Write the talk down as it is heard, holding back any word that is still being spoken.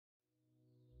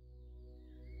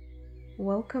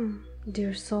Welcome,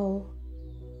 dear soul.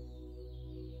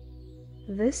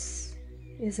 This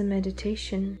is a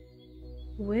meditation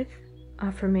with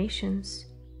affirmations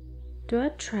to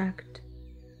attract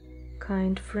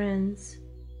kind friends,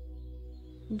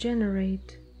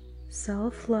 generate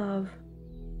self-love,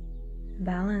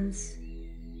 balance,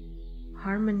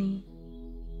 harmony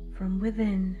from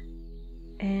within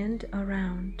and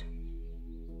around.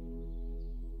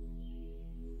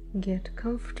 Get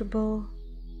comfortable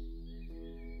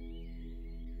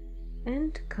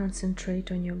and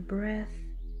concentrate on your breath,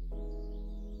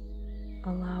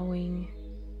 allowing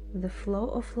the flow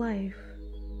of life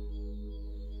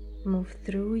move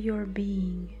through your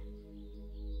being.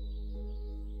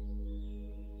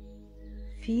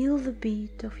 Feel the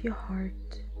beat of your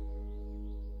heart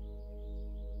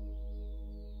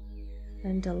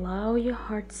and allow your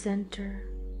heart center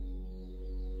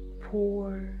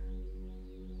pour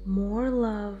more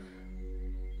love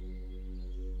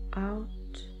out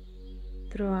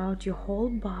throughout your whole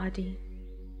body,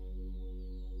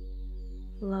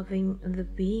 loving the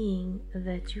being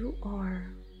that you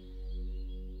are.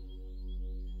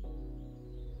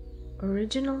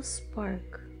 Original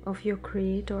spark of your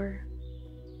Creator,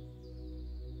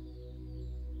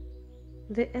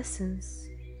 the essence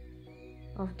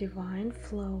of divine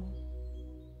flow.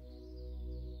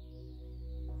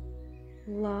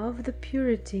 Love the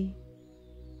purity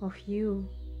of you.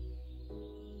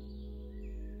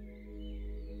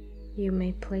 You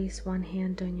may place one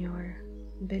hand on your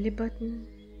belly button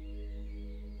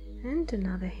and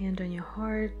another hand on your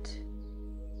heart,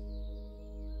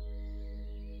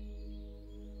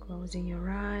 closing your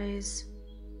eyes.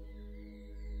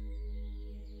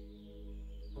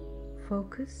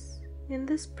 Focus in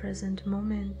this present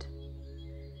moment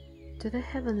to the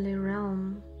heavenly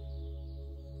realm,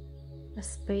 a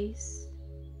space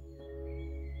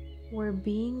where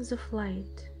beings of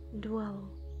light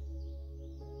dwell,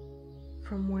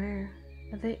 from where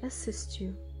they assist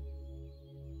you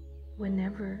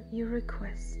whenever you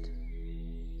request.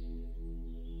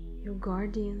 Your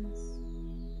guardians,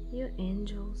 your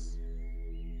angels,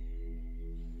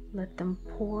 let them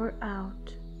pour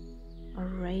out a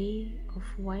ray of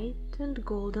white and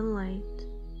golden light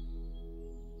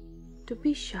to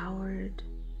be showered,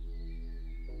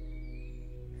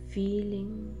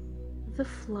 feeling the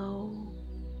flow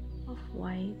of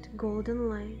white golden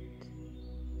light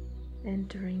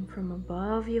entering from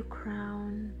above your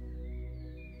crown,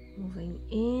 moving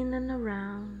in and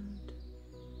around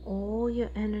all your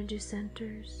energy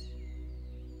centers,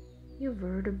 your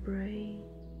vertebrae,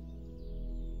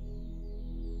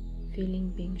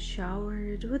 feeling being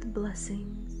showered with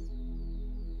blessings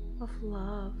of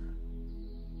love,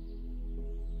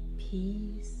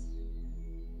 peace,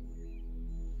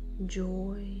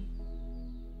 joy,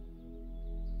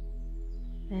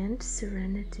 and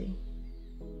serenity.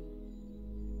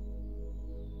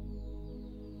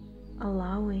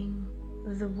 Allowing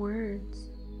the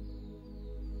words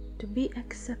to be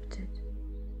accepted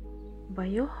by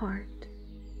your heart,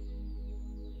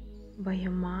 by your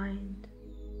mind,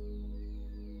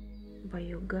 by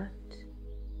your gut,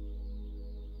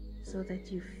 so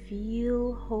that you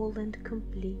feel whole and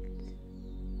complete.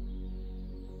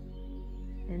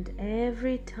 And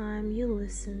every time you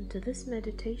listen to this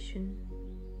meditation,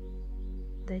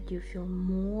 that you feel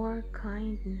more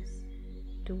kindness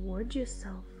toward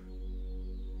yourself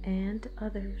and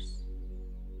others,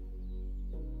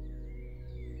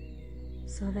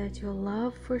 so that your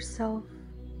love for self,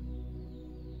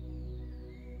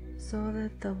 so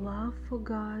that the love for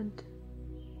God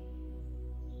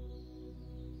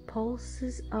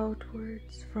pulses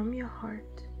outwards from your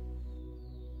heart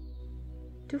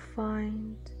to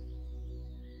find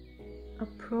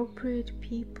appropriate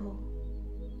people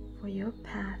for your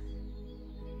path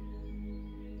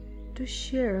to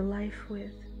share life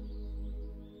with.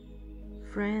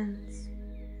 Friends,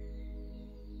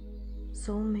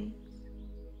 soulmates,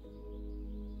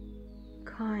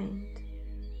 kind,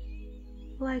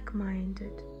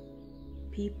 like-minded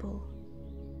people.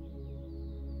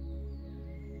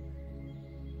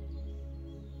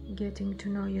 Getting to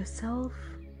know yourself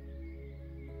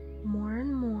more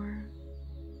and more,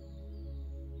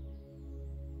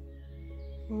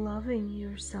 loving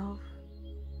yourself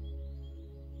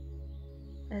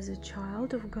as a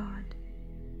child of God,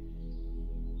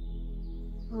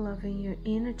 loving your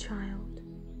inner child,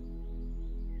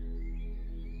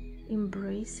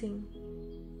 embracing,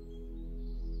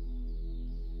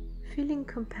 feeling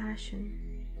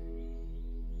compassion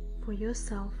for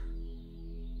yourself,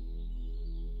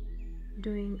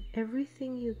 doing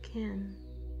everything you can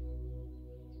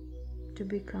to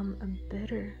become a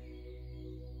better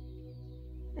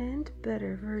and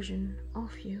better version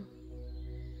of you.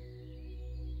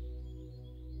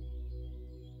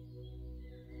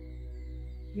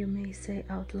 You may say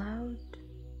out loud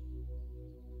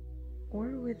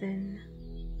or within,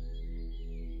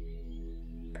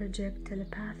 project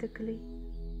telepathically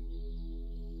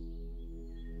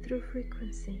through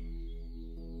frequency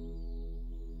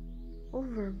or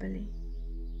verbally,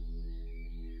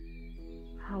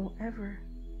 however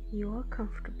you are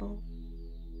comfortable.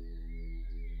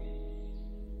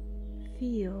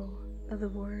 Feel the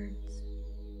words.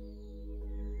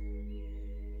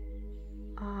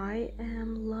 I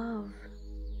am love.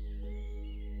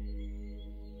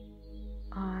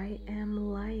 I am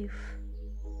life.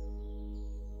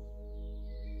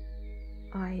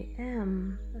 I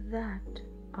am that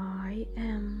I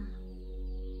am.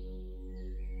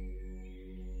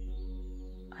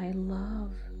 I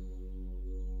love.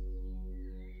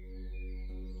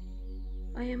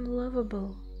 I am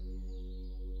lovable.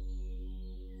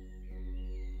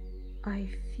 I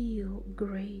feel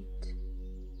great.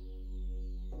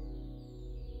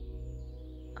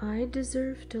 I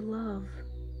deserve to love.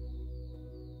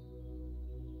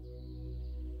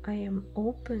 I am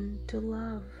open to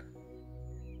love.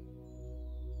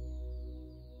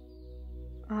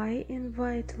 I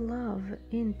invite love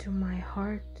into my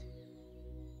heart.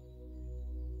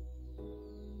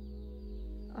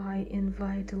 I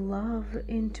invite love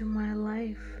into my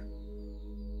life.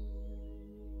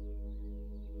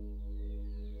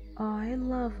 I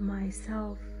love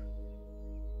myself.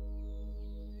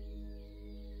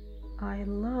 I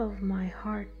love my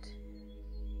heart.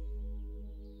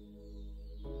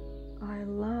 I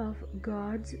love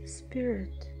God's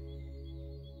Spirit.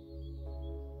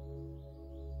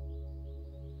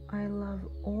 I love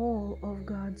all of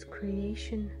God's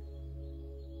creation.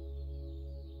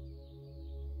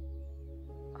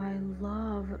 I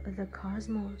love the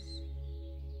cosmos.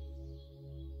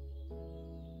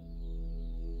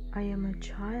 I am a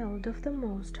child of the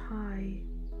Most High.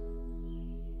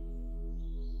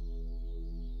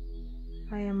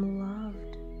 I am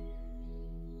loved.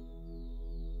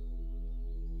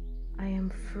 I am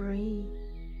free.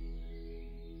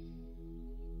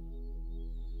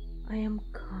 I am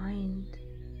kind.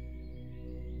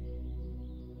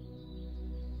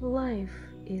 Life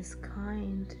is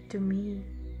kind to me.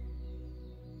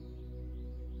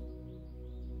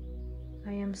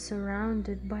 I am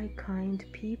surrounded by kind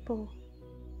people.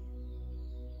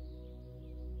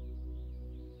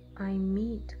 I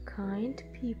meet kind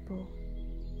people.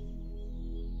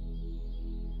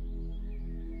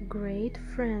 Great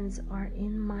friends are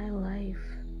in my life.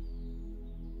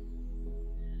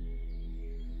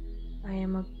 I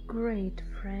am a great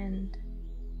friend.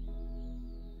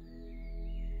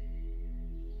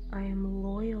 I am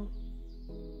loyal.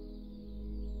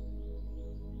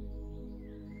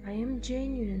 I am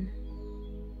genuine.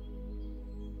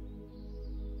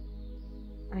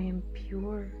 I am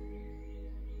pure.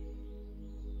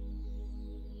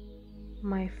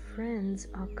 My friends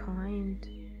are kind.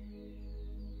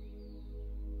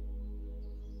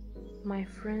 My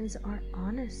friends are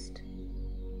honest.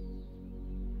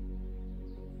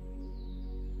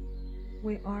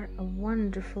 We are a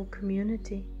wonderful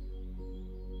community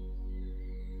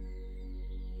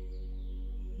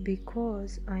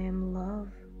because I am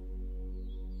love.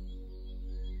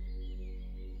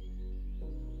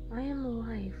 I am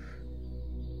life.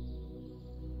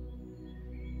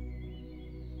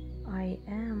 I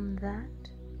am that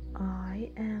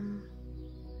I am.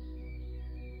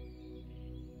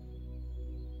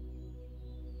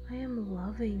 I am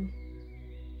loving.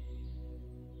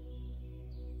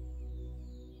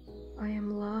 I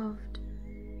am loved.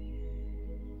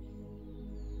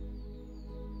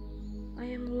 I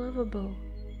am lovable.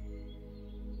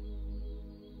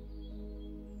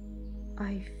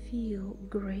 I feel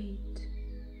great.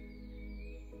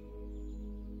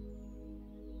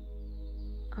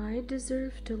 I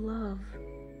deserve to love.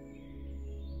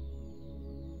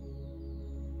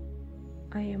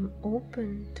 I am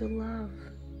open to love.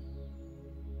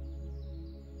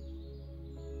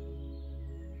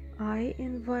 I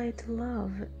invite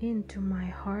love into my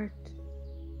heart.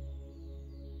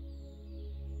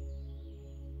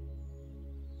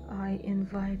 I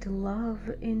invite love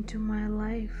into my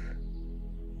life.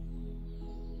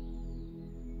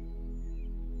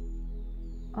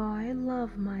 I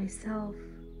love myself.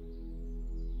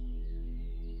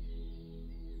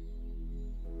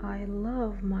 I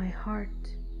love my heart.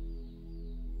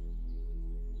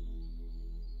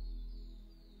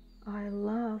 I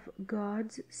love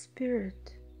God's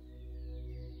Spirit.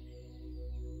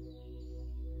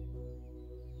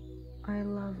 I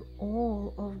love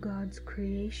all of God's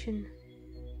creation.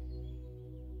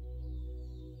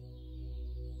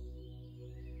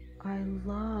 I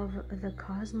love the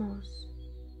cosmos.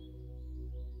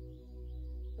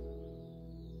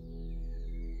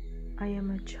 I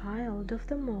am a child of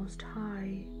the Most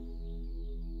High.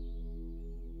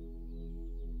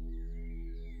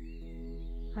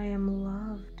 I am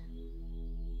loved.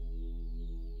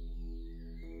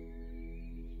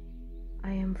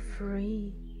 I am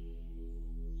free.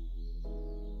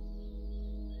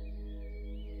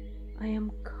 I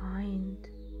am kind.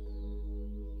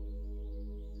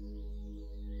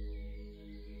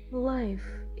 Life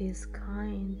is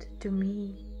kind to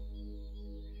me.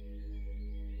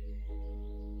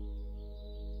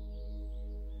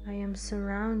 I am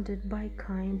surrounded by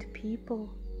kind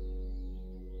people.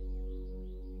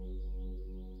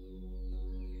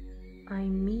 I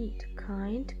meet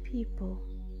kind people.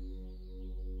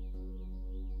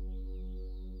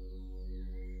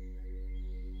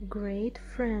 Great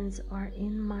friends are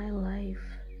in my life.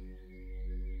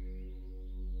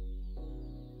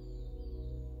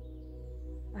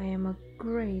 I am a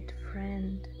great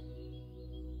friend.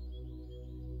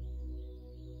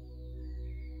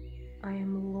 I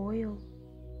am loyal.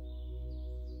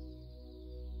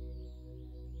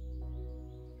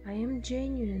 I am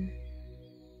genuine.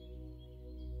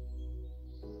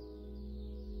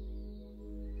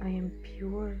 I am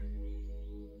pure.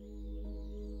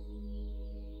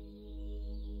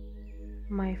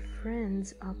 My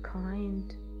friends are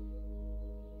kind.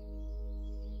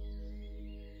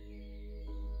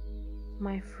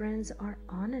 My friends are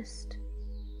honest.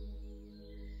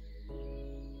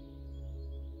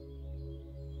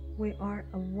 We are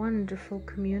a wonderful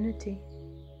community.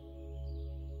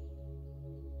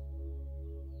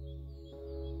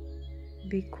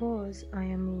 Because I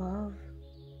am love.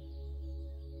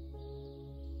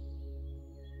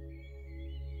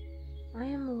 I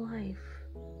am life.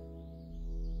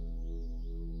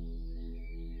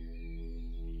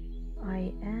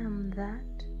 I am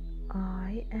that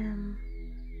I am.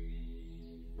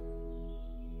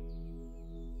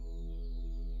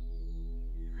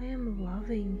 I am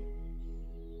loving.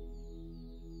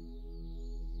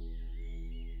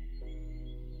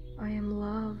 I am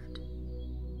loved.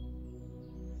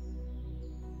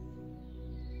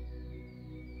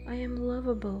 I am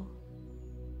lovable.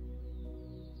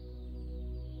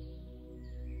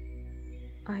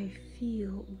 I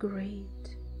feel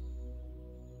great.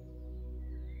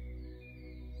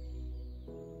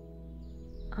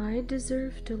 I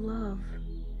deserve to love.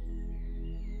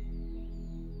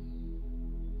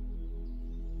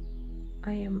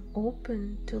 I am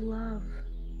open to love.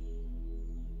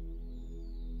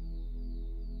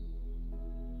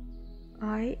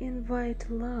 I invite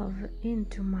love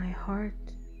into my heart.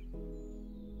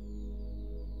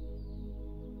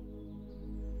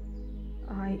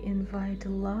 I invite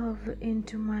love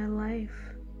into my life.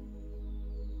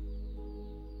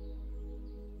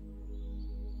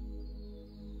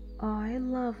 I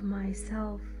love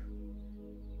myself.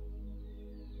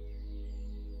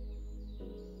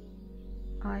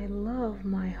 I love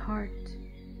my heart.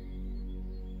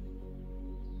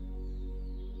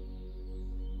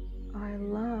 I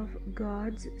love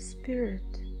God's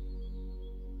Spirit.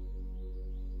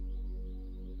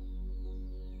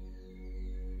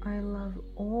 I love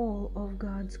all of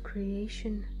God's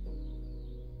creation.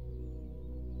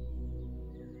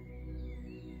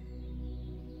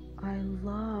 I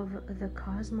love the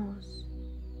cosmos.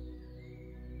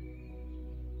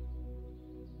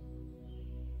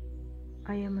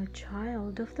 I am a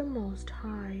child of the Most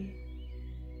High.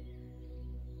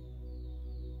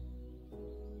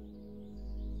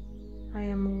 I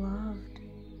am loved.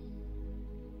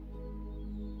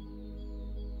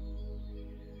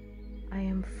 I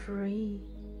am free.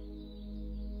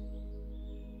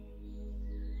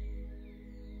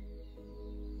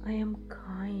 I am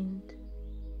kind.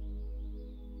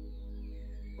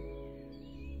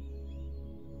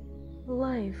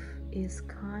 Life is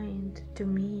kind to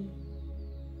me.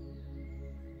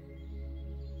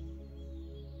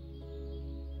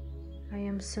 I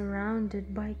am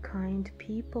surrounded by kind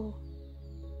people.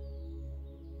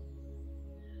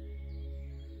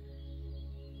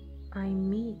 I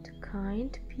meet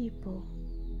kind people.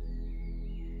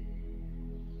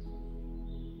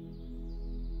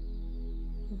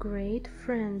 Great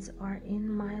friends are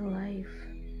in my life.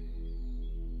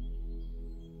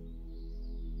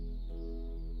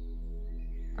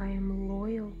 I am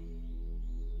loyal.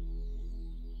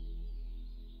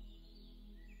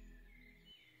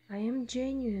 I am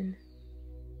genuine.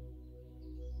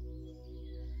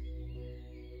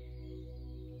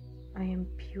 I I am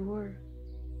pure.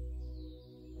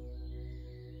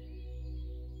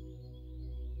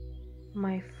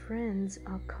 My friends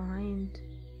are kind.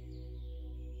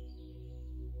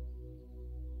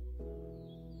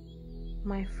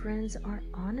 My friends are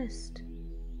honest.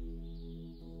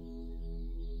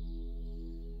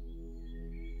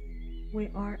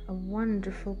 We are a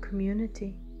wonderful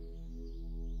community.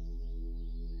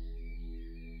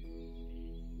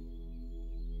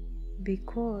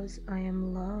 Because I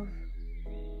am love.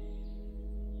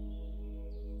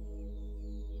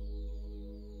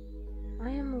 I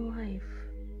am life.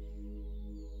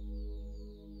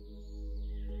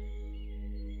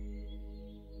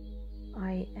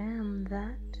 I am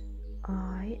that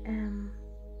I am.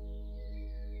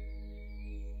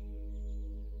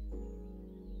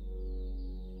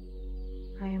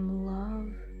 I am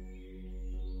love.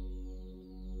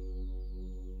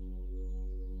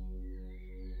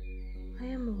 I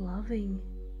am loving.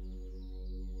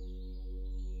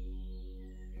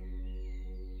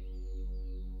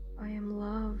 I am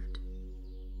loved.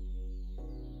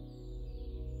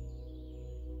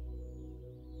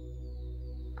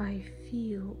 I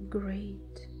feel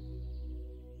great.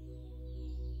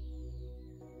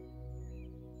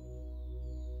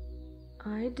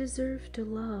 I deserve to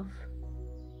love.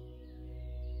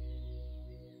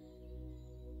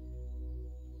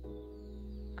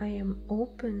 I am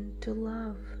open to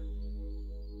love.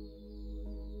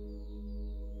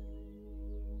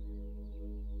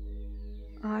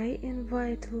 I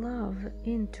invite love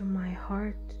into my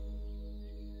heart.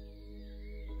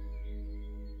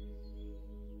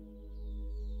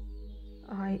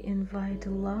 I invite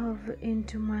love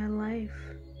into my life.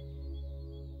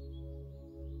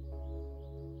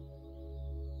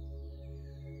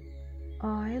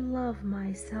 I love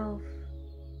myself.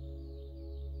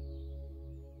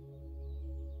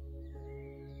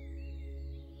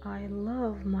 I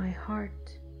love my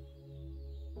heart.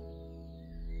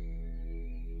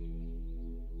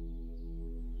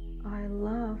 I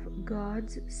love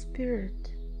God's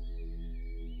Spirit.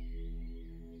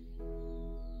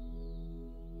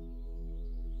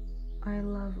 I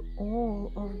love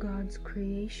all of God's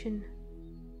creation.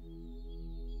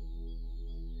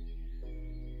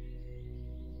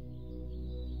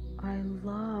 I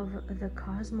love the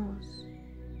cosmos.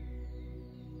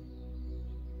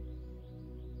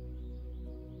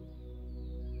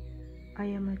 I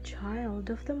am a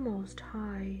child of the Most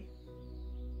High.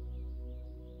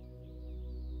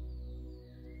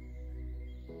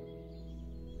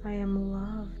 I am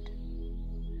loved.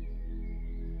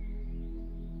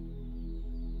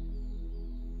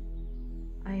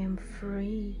 I am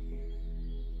free.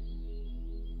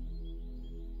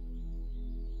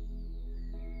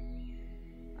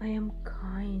 I am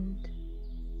kind.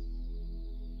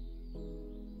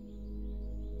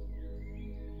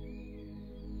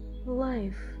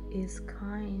 Life is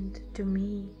kind to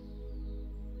me.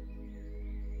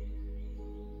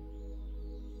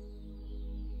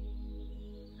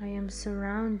 I am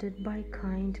surrounded by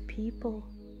kind people.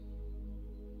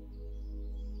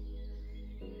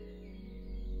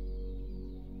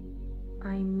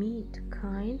 I meet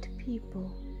kind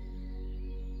people.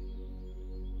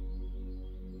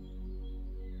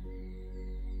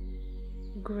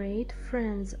 Great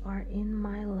friends are in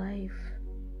my life.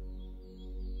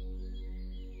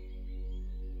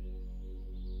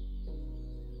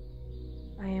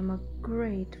 I am a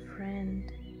great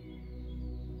friend.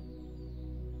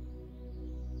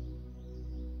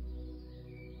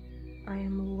 I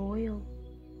am loyal.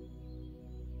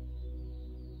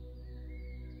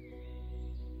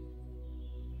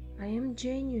 I am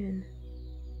genuine.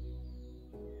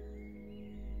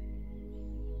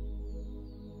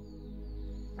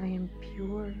 I am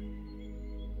pure.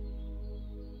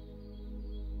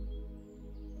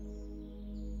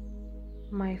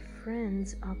 My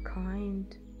friends are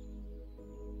kind.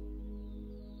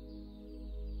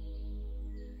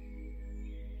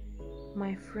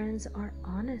 My friends are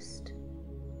honest.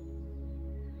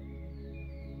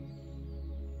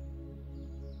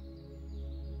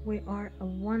 We are a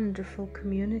wonderful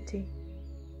community.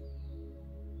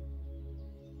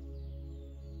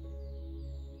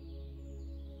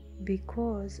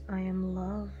 Because I am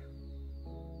love.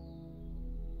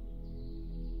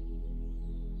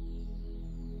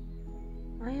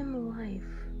 I am life.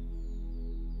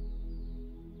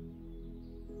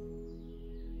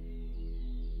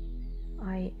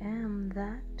 I am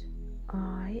that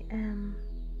I am.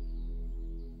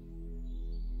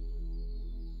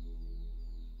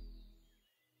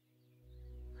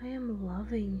 I am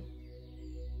loving.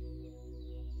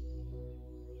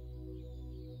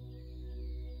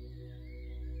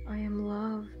 I am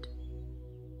loved.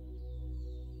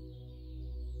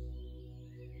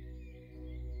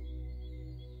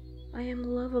 I am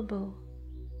lovable.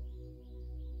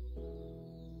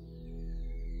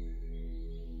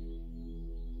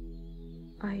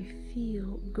 I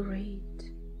feel great.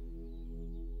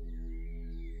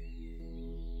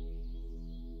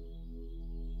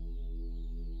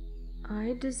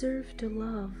 I deserve to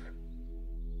love.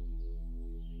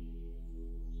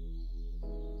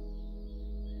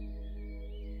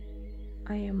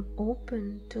 I am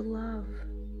open to love.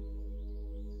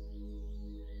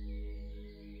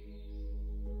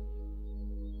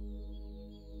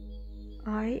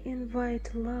 I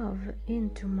invite love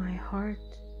into my heart.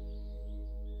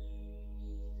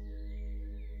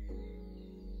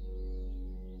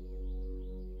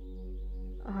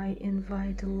 I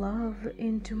invite love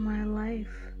into my life.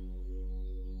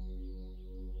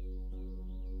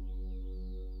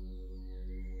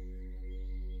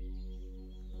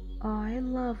 I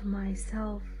love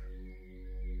myself.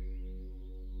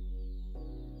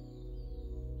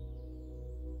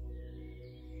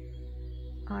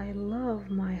 I love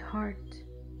my heart.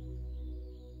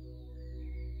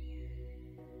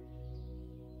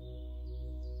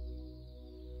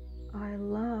 I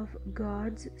love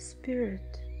God's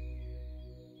Spirit.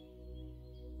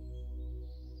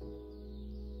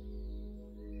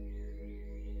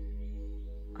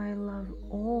 I love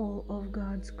all of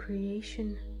God's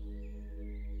creation.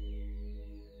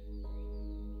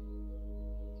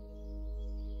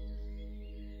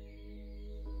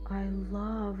 I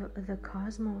love the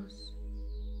cosmos.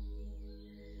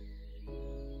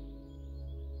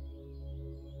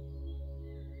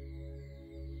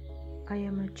 I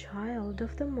am a child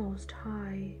of the Most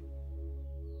High.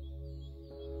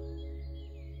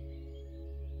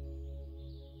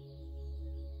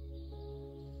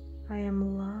 I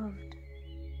am loved.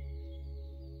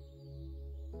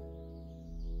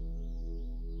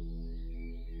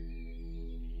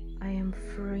 I am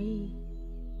free.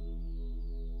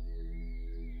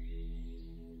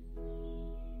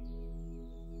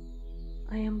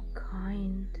 I am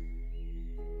kind.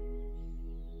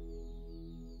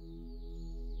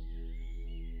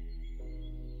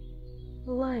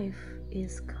 Life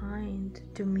is kind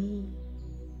to me.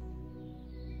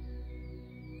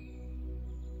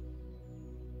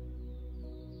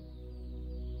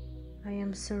 I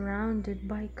am surrounded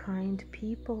by kind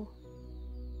people.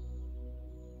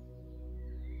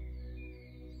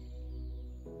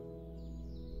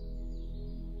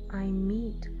 I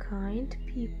meet kind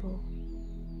people.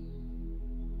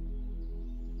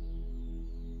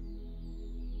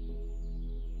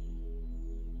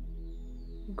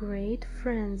 Great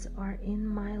friends are in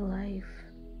my life.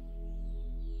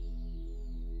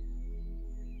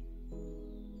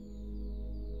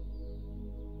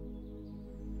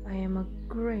 I am a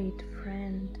great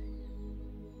friend.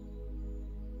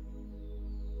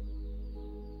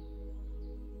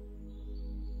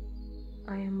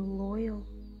 I am loyal.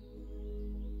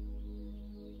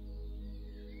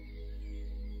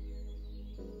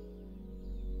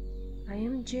 I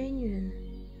am genuine.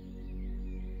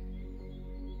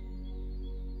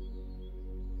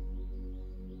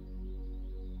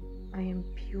 I am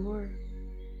pure.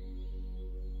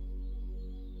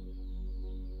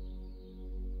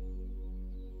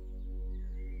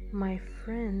 My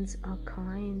friends are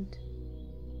kind.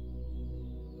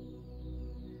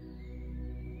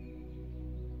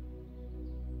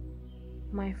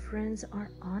 My friends are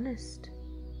honest.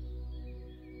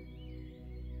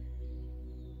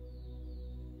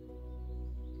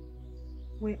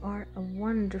 We are a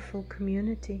wonderful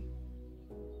community.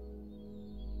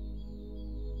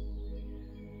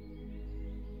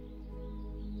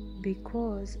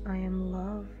 Because I am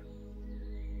love.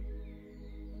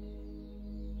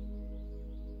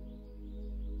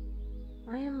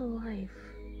 I am life.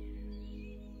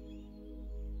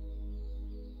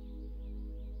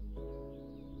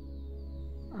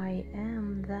 I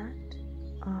am that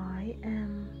I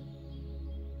am.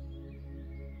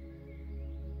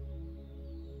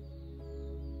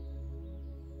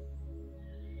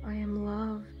 I am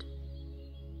loved.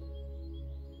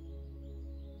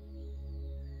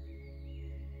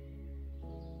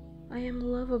 I am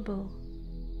lovable.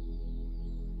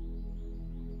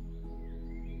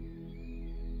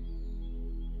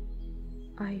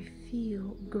 I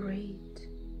feel great.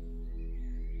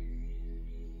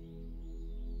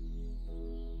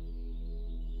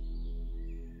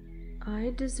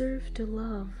 I deserve to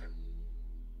love.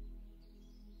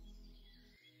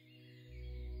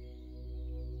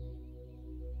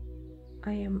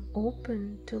 I am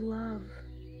open to love.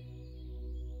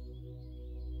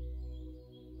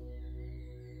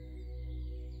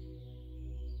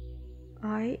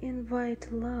 I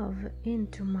invite love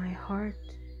into my heart.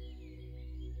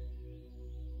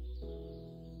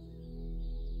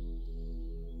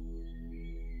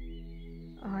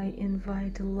 I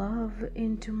invite love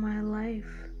into my life.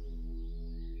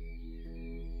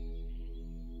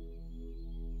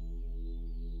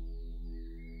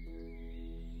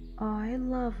 I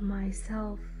love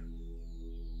myself.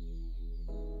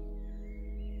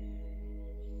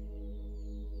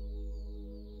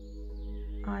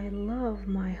 I love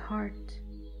my heart.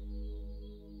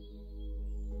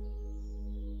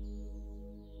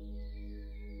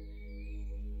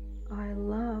 I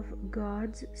love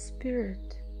God's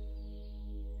Spirit.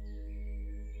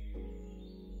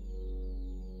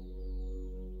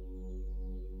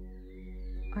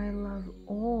 I love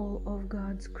all of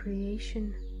God's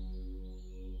creation.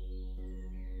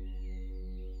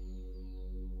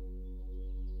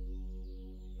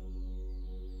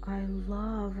 I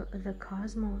love the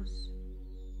cosmos.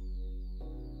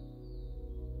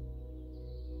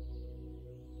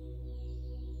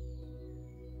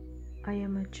 I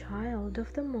am a child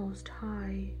of the Most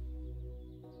High.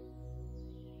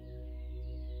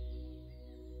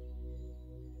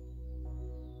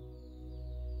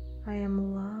 I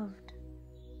am loved.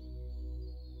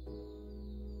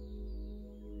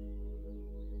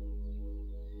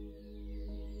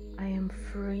 I am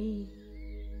free.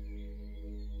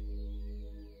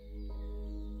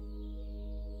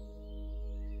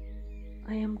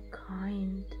 I am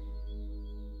kind.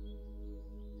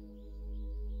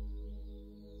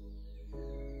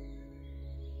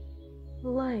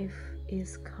 Life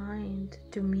is kind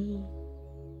to me.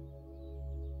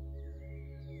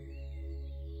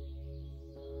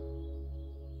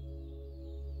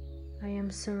 I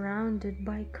am surrounded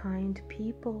by kind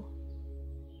people.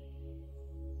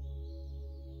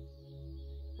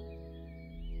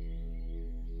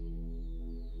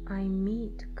 I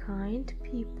meet kind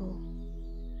people.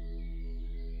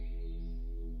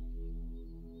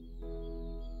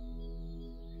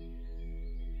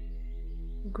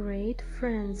 Great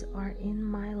friends are in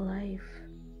my life.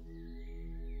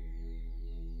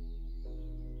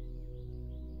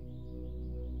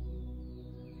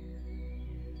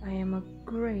 I am a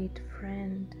great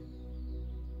friend.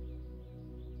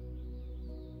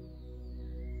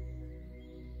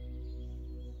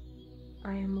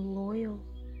 I am loyal.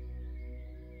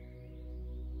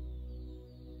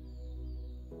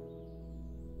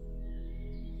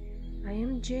 I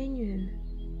am genuine.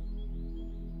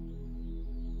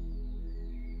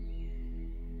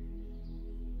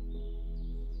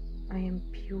 I am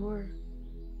pure.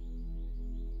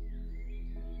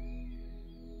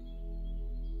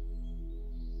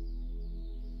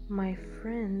 My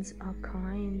friends are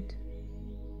kind.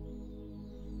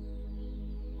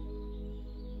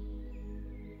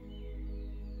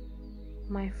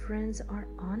 My friends are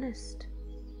honest.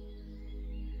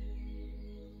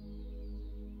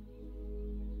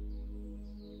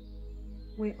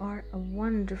 We are a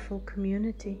wonderful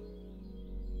community.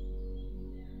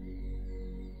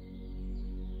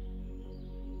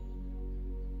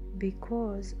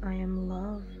 Because I am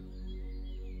love.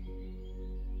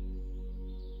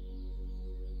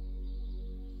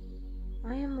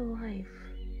 I am life.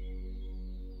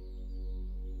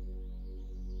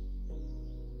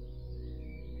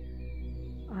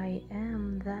 I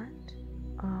am that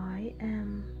I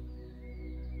am.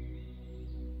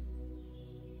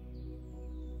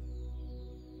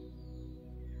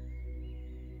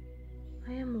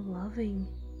 I am loving.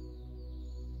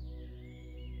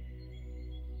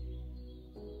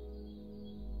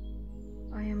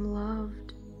 I am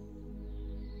loved.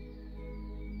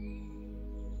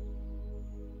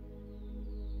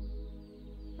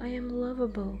 I am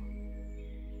lovable.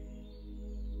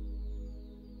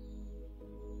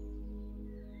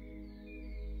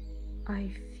 I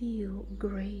feel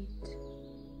great.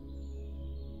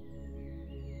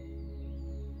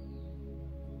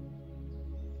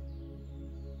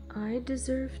 I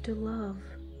deserve to love.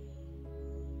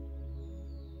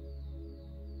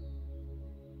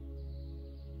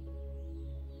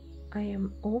 I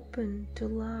am open to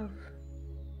love.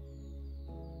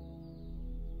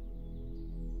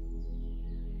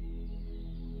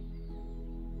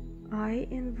 I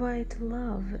invite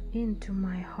love into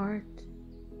my heart.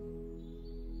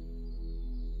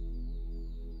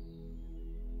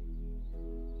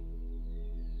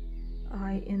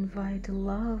 I invite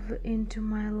love into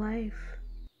my life.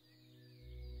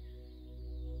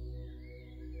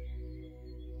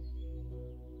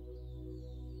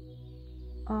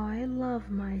 I love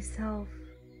myself.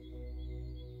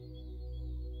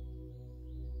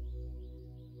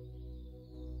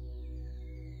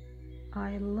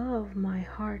 I love my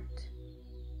heart.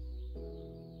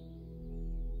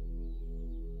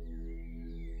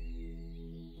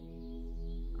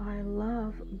 I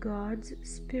love God's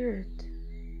Spirit.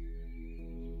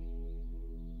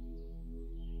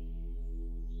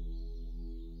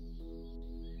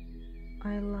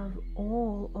 I love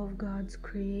all of God's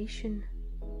creation.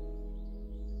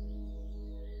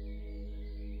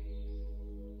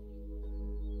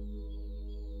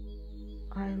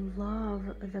 I love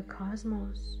the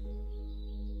cosmos.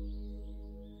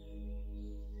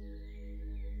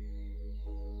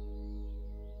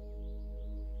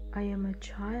 I am a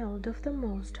child of the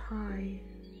Most High.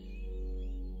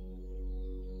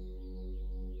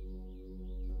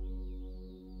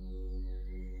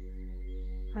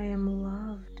 I am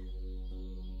loved.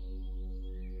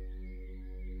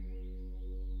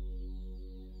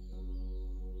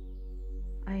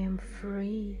 I am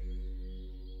free.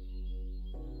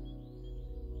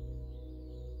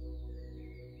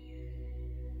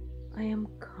 I am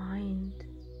kind.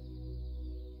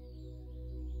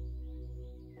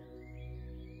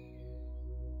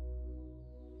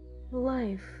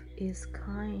 Life is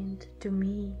kind to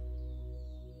me.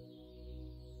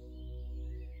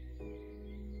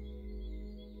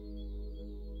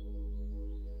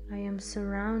 I am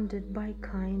surrounded by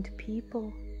kind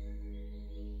people.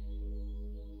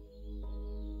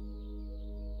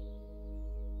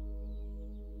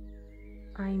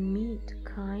 I meet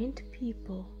kind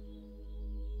people.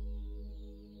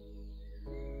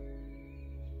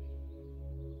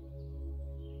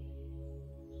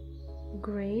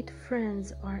 Great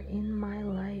friends are in my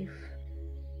life.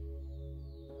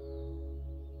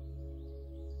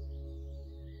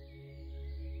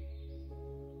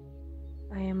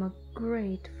 I am a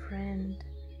great friend.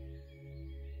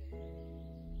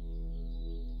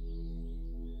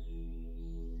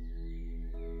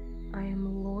 I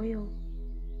am loyal.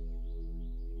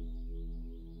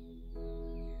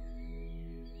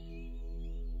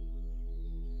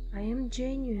 I am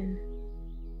genuine.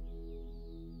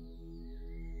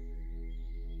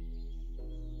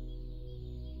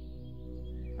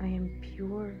 I am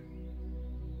pure.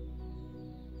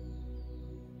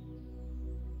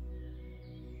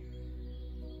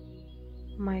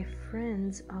 My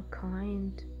friends are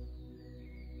kind.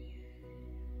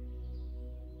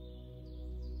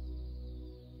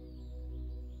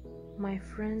 My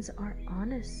friends are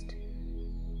honest.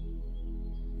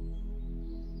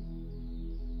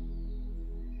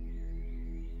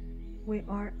 We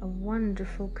are a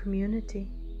wonderful community.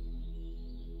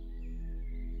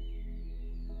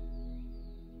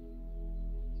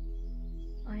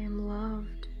 I am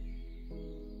loved.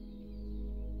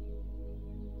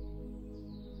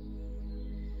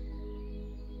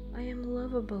 I am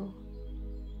lovable.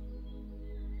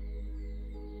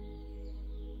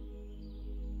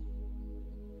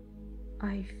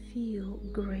 I feel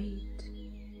great.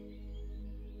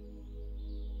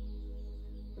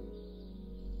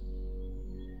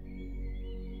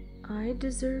 I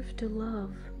deserve to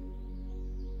love.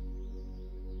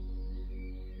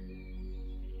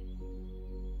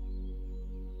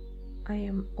 I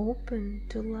am open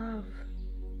to love.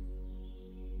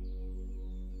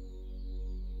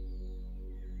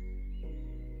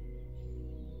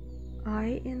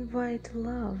 I invite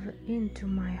love into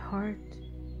my heart.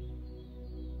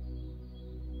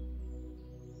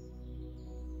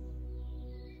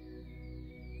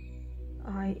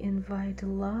 I invite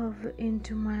love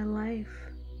into my life.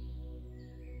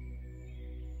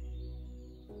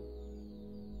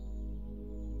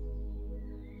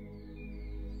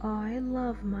 I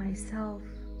love myself.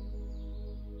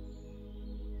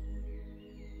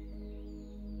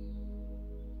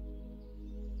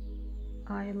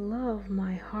 I love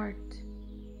my heart.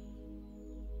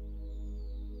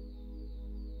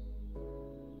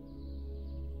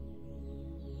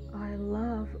 I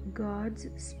love God's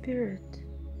Spirit.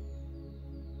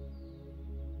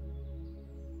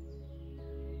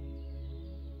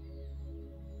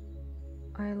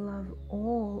 I love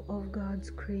all of God's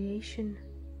creation.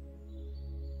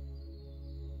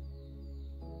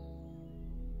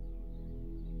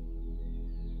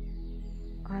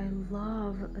 I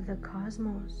love the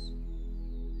cosmos.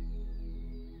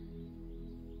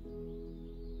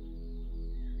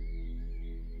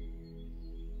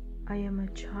 I am a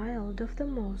child of the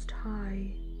Most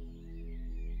High.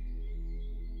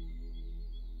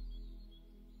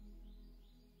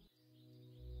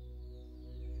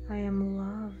 I am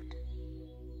loved.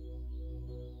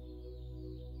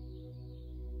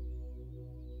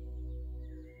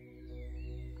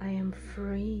 I am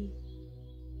free.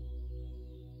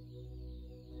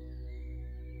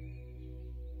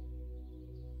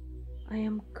 I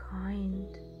am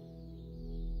kind.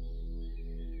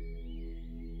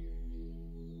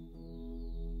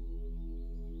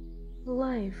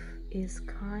 Life is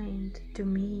kind to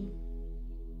me.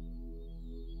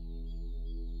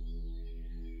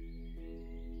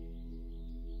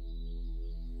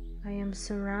 I am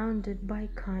surrounded by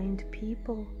kind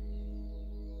people.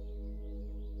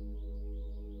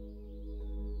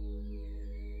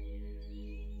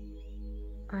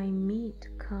 I meet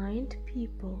kind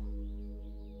people.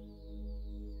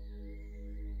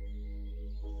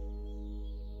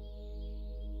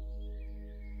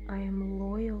 I am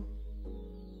loyal.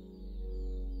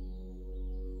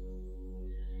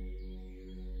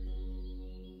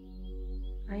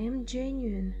 I am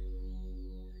genuine.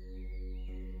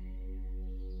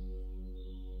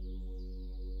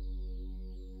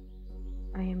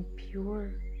 I am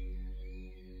pure.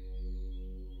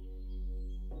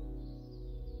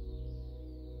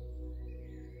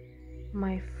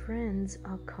 My friends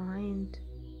are kind.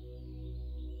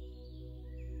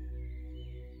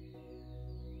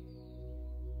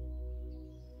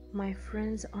 My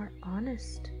friends are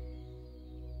honest.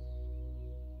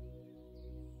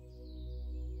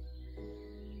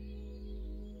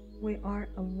 We are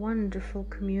a wonderful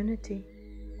community.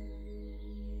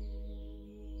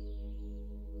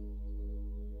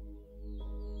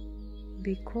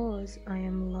 Because I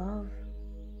am love.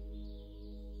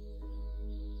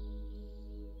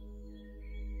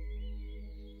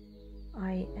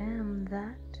 I am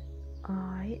that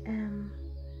I am.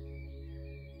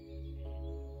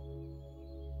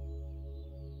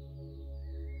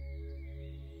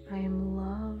 I am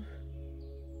love.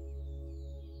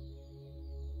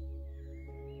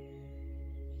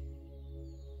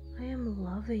 I am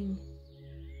loving.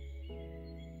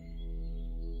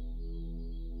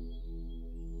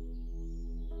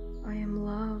 I am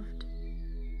loved.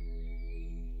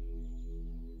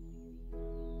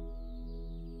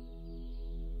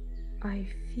 I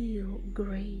feel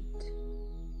great.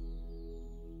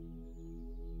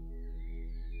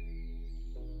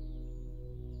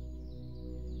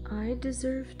 I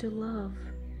deserve to love.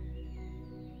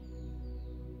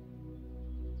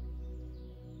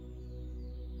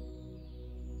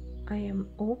 I am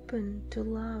open to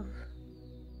love.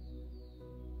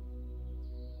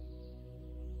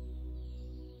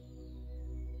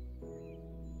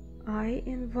 I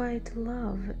invite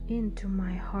love into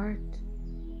my heart.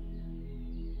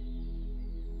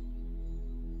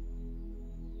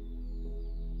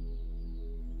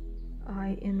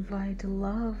 I invite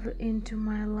love into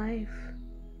my life.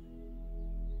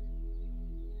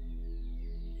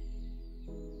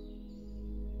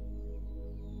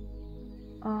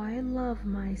 I love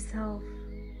myself.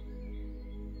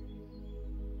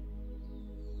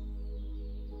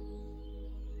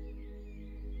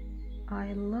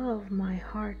 I love my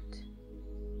heart.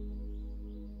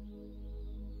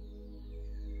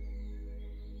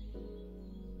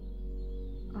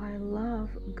 I love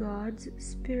God's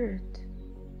Spirit.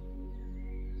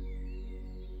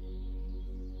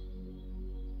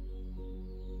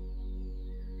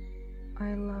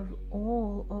 I love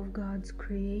all of God's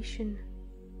creation.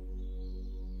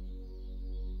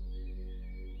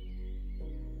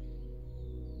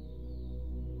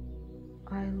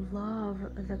 I love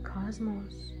the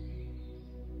cosmos.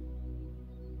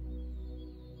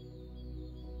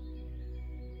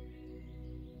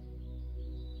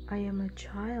 I am a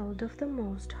child of the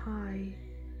Most High.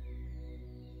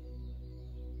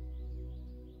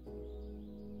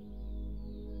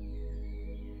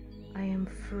 I am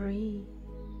free.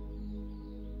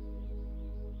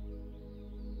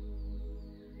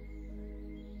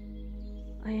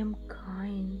 I am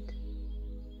kind.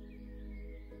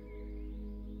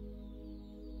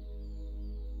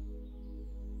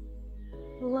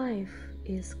 Life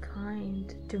is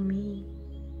kind to me.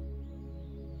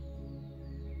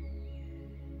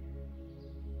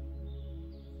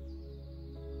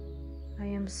 I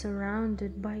am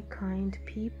surrounded by kind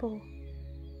people.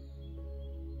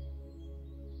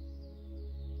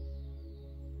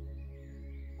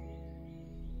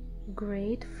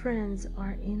 Great friends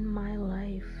are in my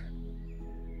life.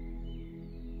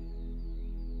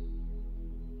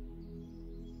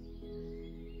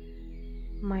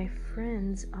 My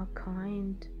friends are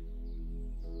kind.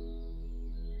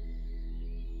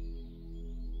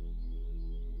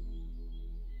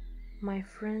 My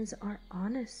friends are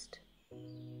honest.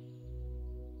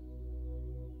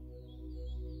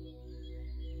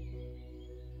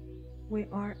 We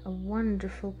are a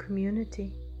wonderful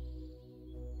community.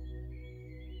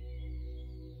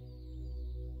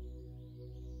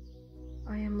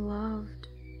 I am loved.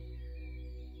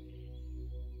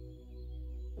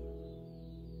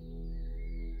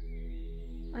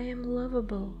 I am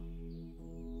lovable.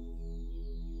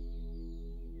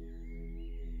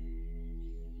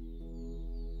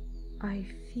 I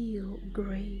feel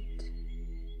great.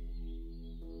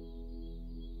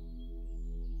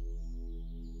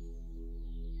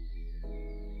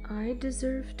 I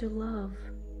deserve to love.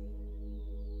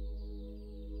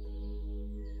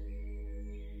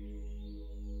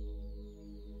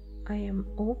 I am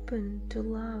open to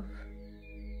love.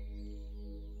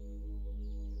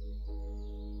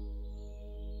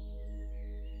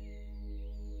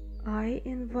 I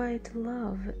invite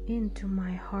love into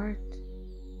my heart.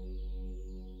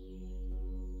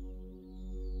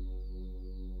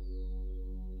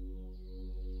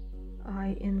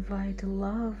 I invite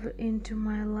love into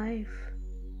my life.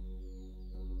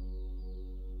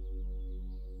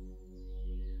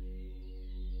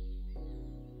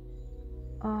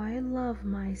 I love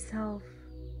myself.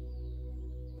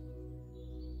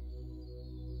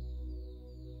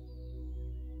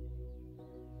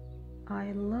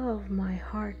 I love my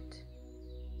heart.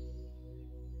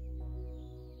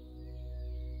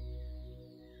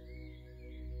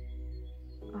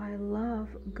 I love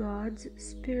God's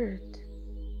Spirit.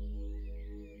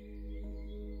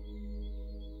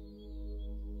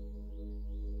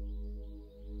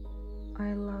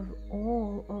 I love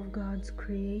all of God's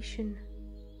creation.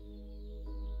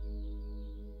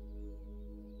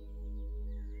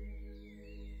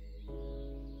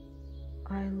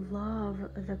 I love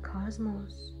the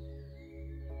cosmos.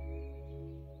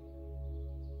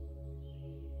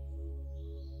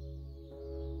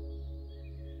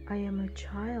 I am a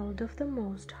child of the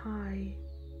Most High.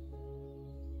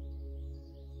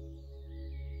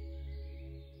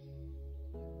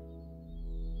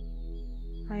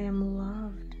 I am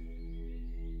loved.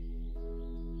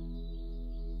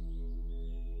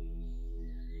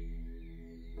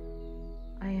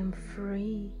 I am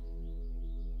free.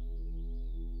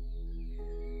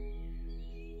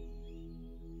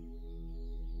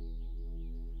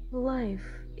 Life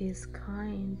is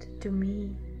kind to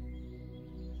me.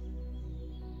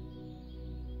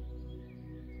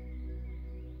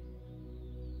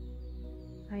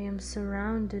 I am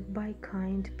surrounded by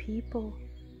kind people.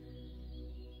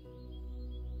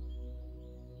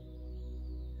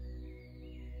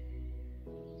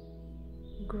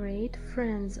 Great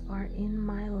friends are in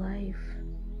my life.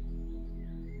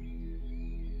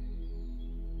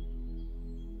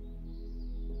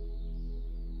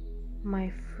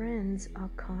 My friends are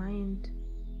kind.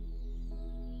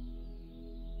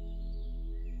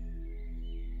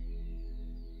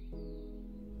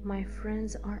 My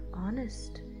friends are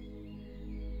honest.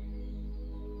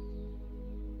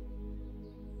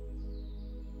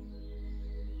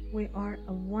 We are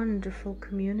a wonderful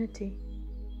community.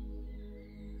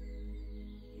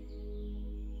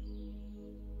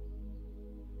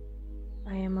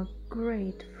 I am a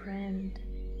great friend.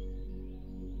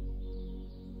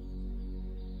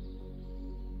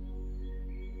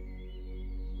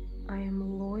 I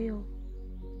am loyal.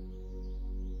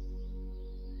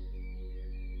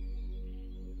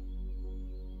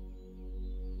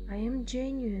 I am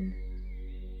genuine.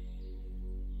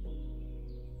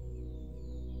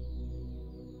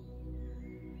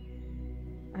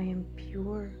 I am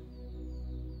pure.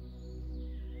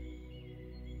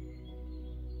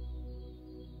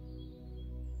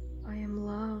 I am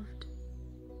loved.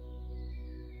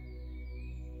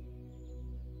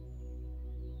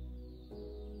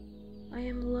 I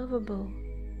am lovable.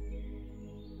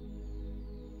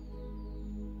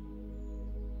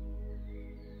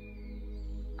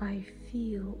 I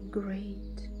feel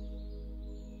great.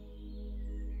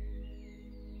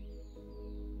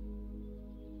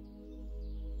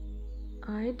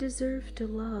 I deserve to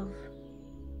love.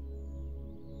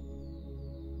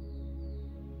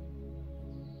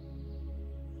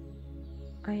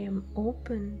 I am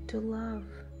open to love.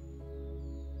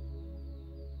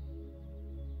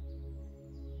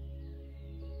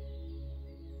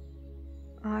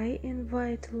 I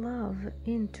invite love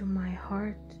into my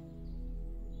heart.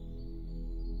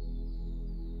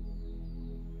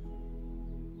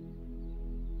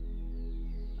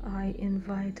 I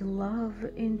invite love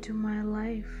into my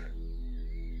life.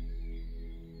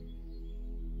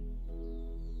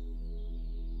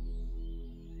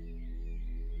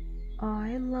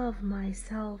 I love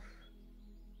myself.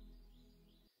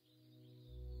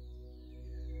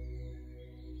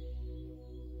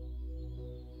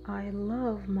 I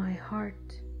love my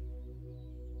heart.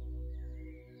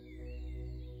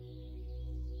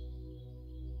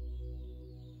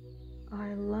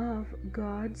 I love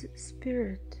God's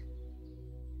Spirit.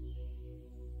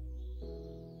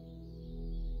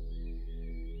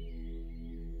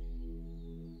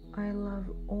 I love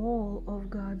all of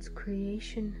God's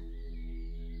creation.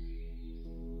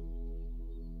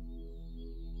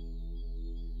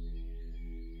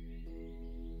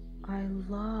 I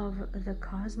love the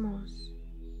cosmos.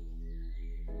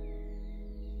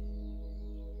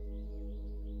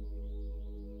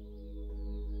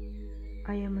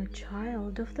 I am a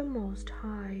child of the Most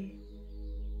High.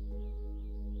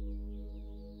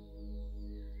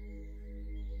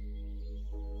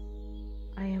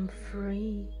 I am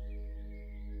free.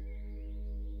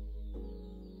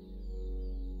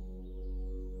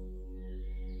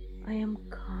 I am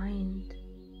kind.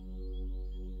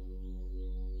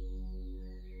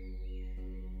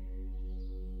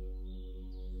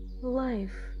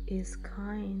 Life is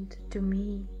kind to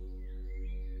me.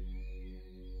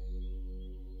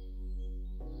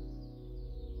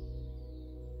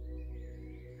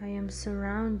 I am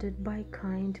surrounded by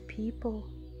kind people.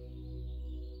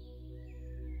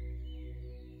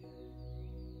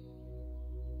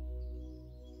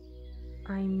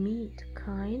 I meet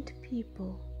kind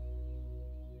people.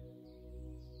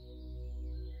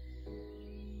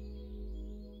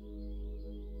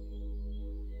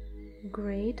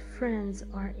 Great friends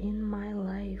are in my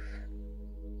life.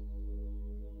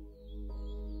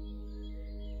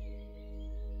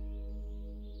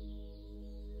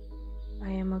 I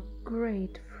am a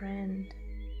great friend.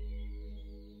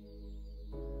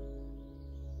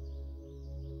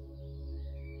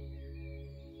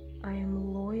 I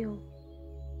am loyal.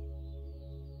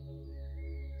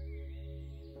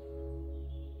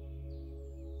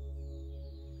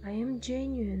 I am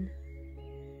genuine.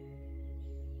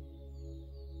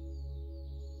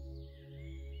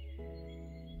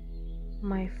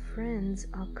 My friends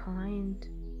are kind.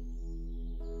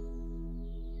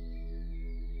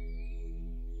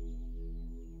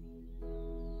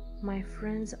 My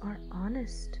friends are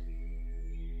honest.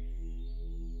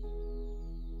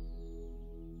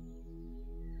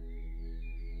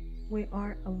 We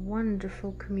are a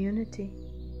wonderful community.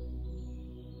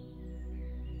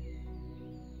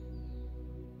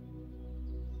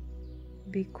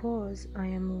 Because I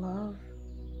am love.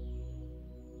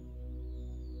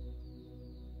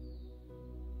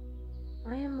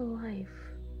 I am life.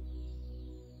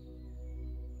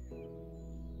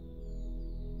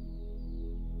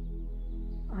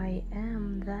 I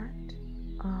am that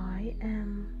I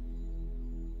am.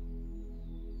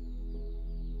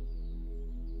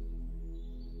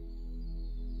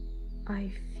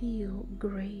 I feel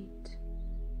great.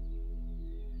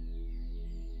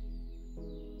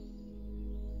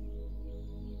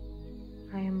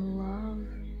 I am love.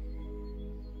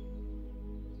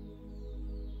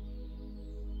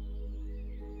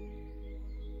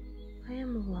 I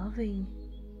am loving.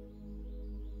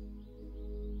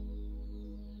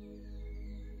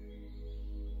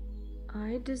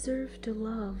 I deserve to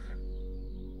love.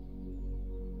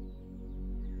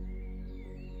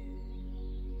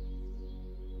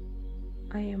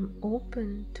 I am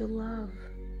open to love.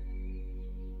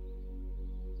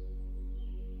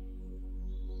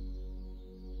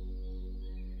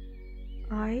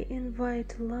 I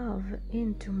invite love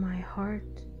into my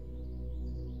heart.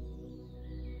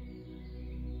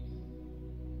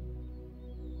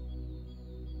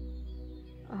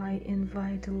 I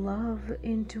invite love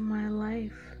into my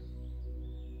life.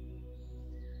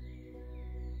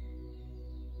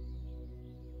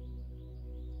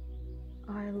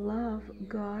 I love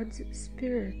God's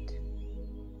Spirit.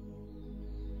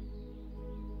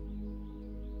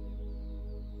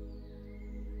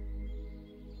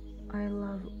 I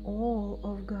love all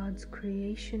of God's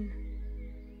creation.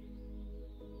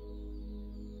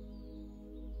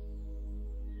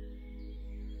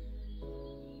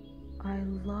 I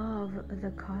love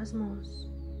the cosmos.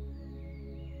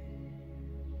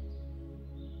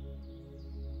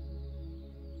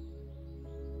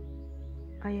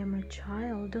 I am a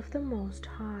child of the Most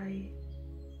High.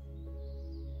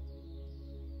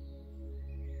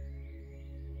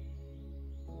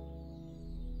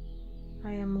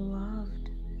 I am loved.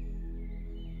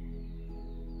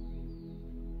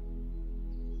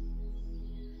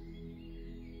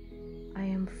 I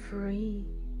am free.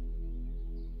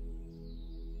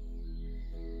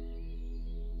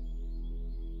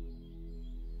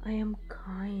 I am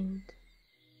kind.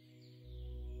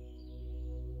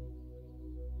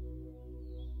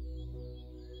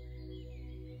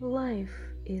 Life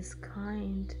is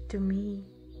kind to me.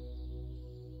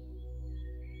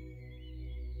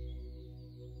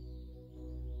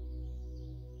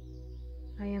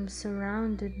 I am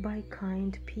surrounded by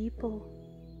kind people.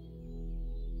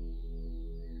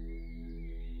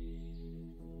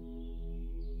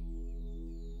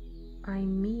 I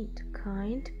meet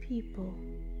kind people.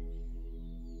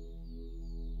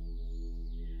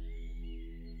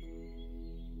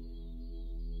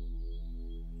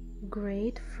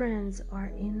 Great friends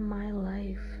are in my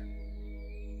life.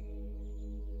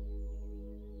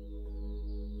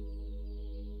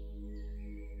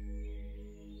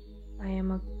 I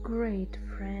am a great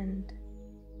friend.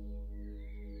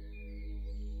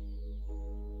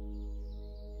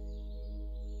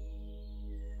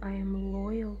 I am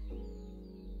loyal.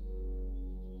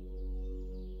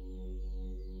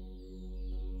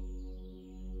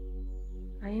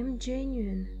 I am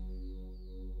genuine.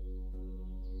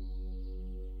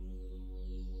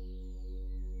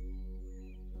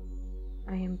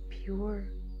 I am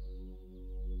pure.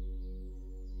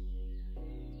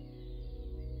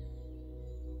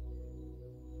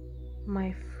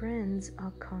 My friends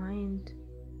are kind.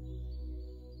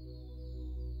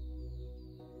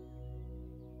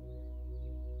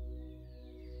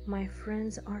 My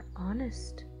friends are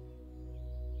honest.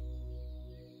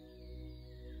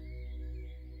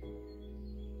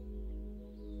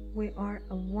 We are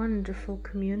a wonderful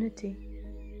community.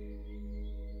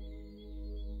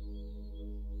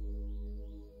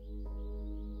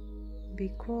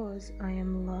 Because I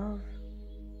am love.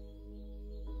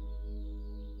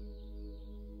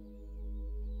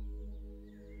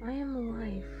 I am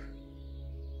life.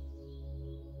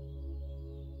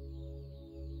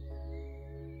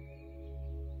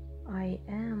 I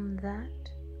am that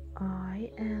I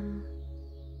am.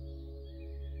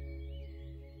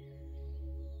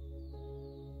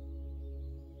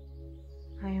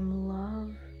 I am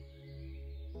love.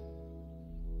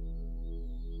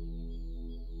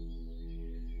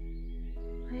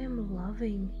 I am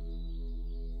loving.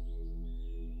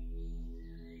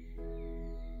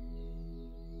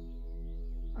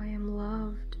 I am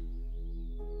loved.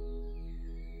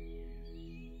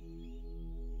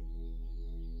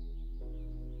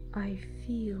 I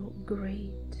feel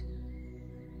great.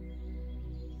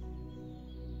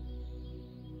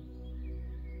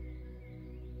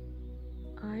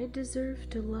 I deserve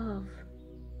to love.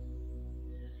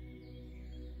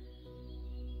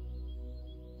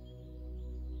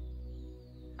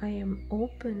 I am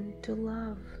open to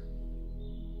love.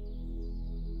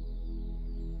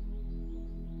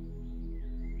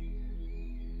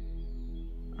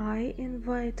 I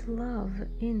invite love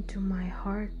into my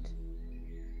heart.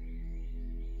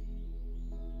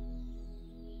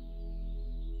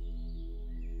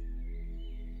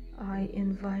 I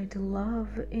invite love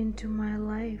into my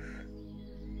life.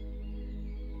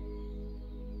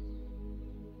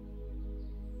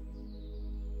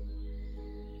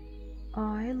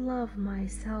 I love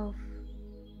myself.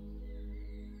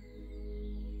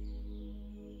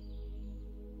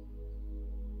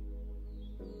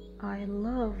 I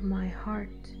love my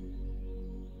heart.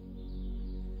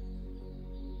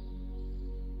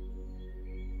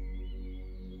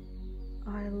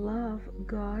 I love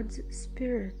God's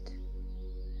Spirit.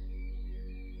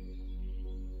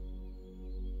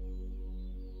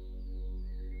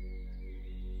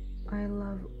 I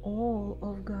love all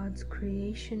of God's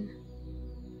creation.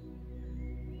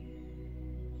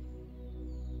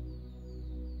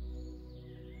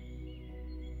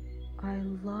 I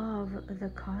love the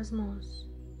cosmos.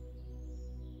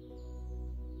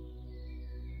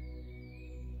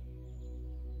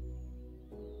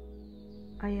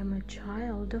 I am a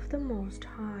child of the Most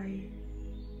High.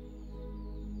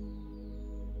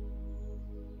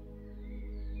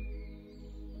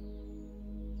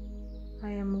 I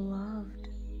am loved.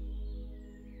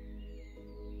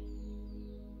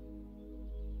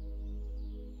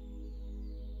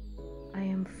 I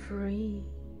am free.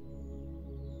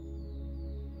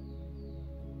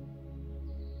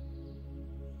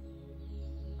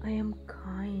 I am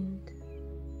kind.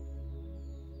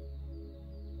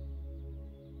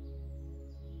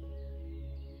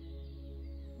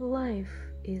 Life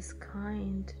is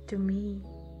kind to me.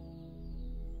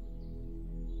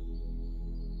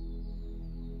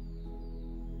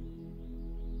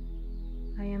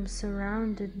 I am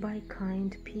surrounded by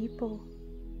kind people.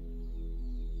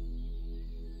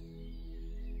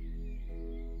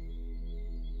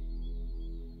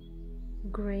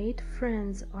 Great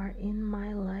friends are in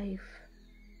my life.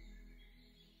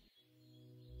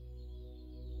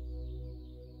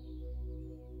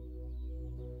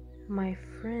 My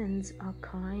friends are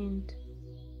kind.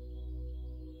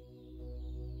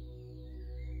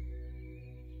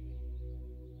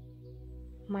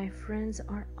 My friends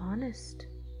are honest.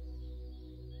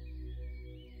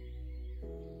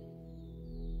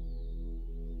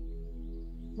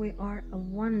 We are a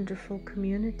wonderful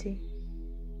community.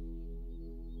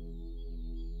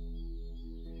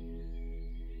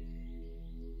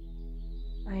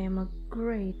 I am a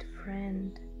great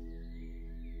friend.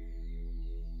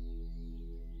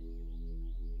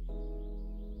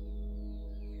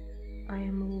 I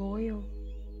am loyal.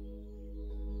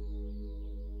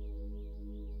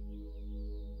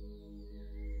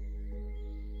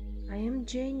 I am am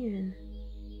genuine.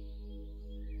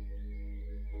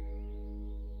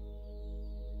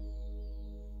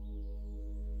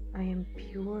 I am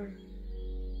pure.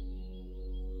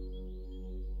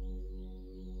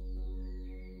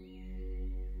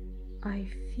 I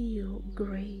feel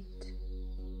great.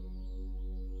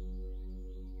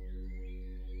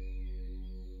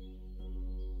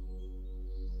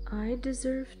 I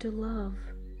deserve to love.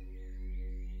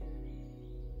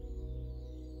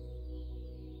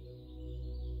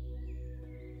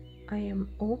 I am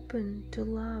open to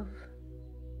love.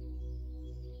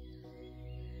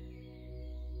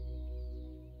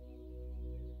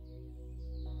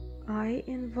 I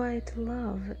invite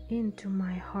love into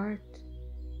my heart.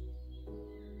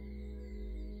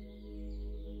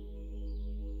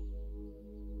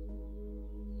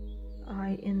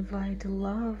 I invite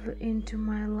love into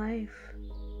my life.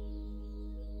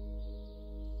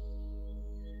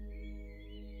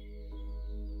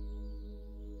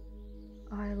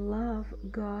 I love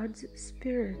God's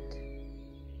Spirit.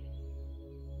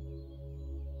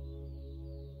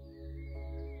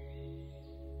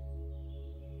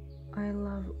 I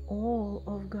love all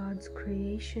of God's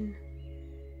creation.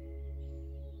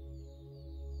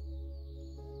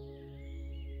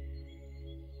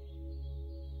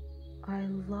 I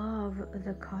love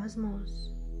the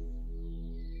cosmos.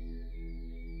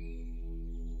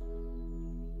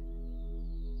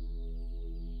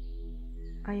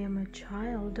 I am a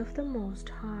child of the Most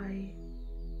High.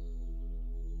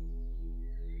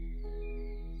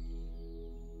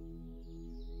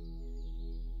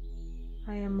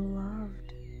 I am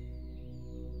loved.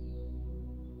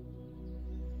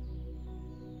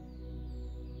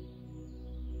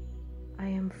 I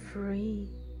am free.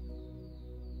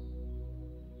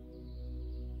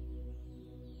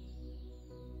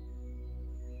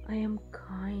 I am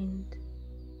kind.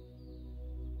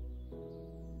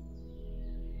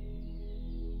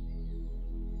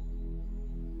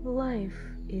 Life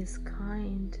is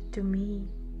kind to me.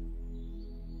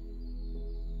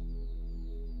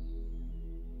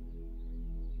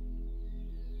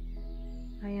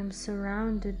 I am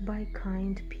surrounded by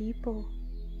kind people.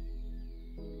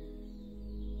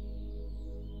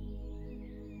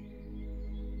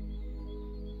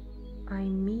 I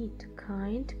meet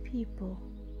kind people.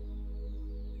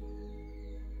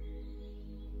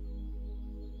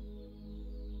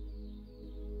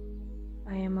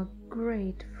 I am a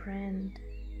great friend.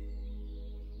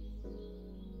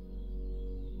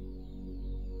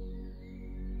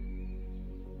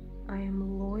 I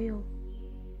am loyal.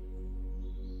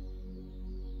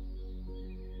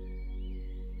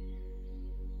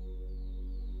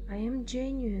 I am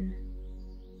genuine.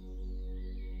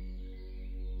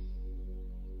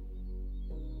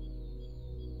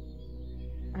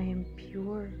 I am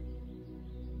pure.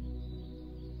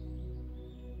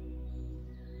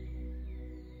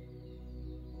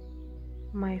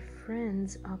 My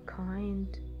friends are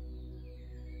kind.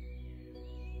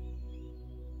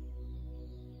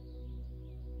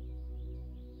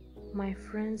 My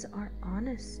friends are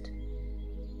honest.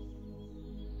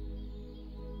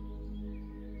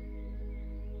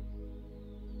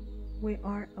 We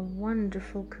are a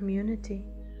wonderful community.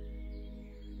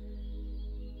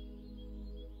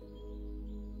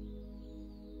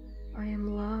 I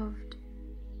am loved.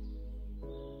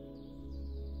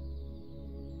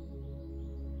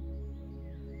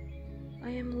 I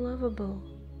am lovable.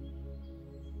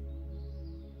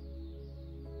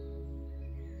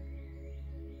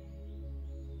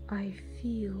 I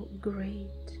feel great.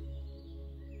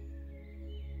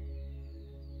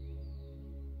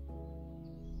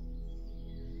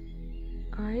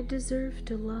 I deserve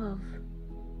to love.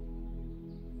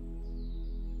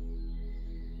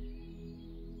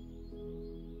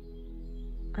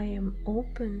 I am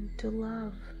open to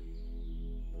love.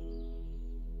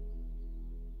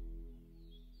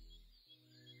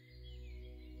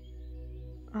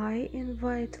 I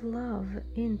invite love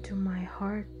into my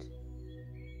heart.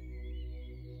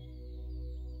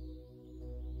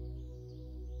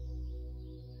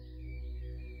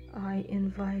 I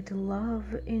invite love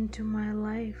into my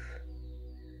life.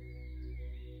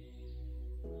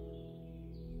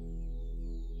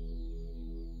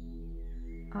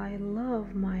 I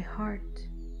love my heart.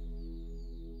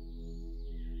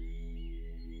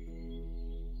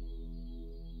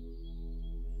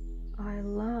 I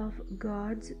love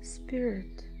God's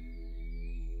Spirit.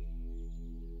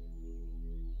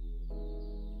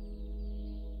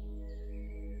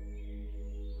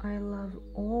 I love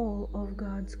all of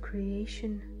God's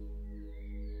creation.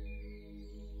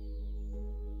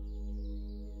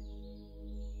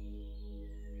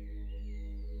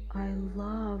 I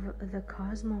love the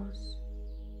cosmos.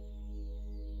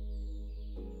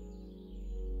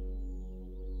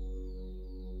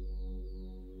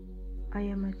 I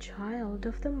am a child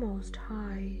of the Most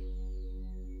High.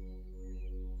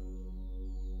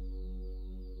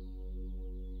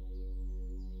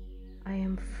 I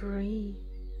am free.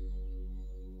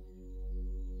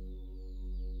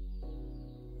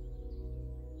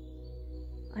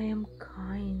 I am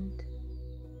kind.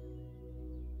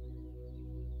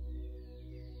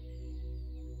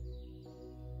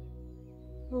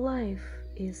 Life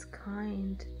is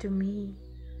kind to me.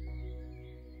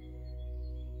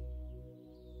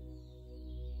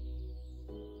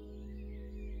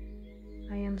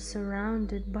 I am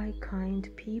surrounded by kind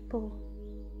people.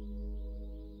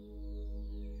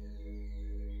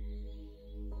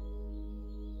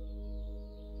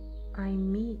 I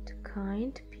meet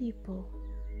kind people.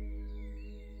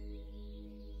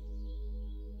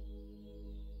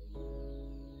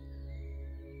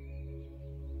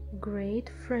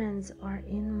 Great friends are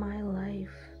in my life.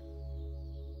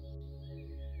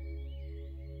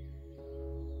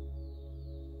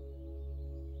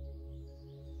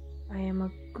 I am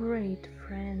a great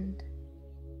friend.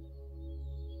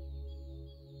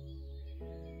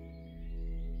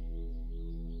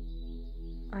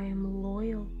 I am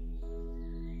loyal.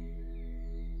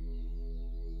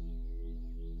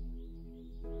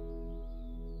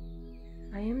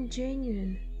 I am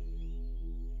genuine.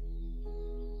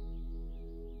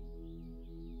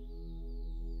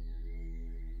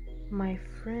 My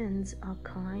friends are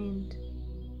kind.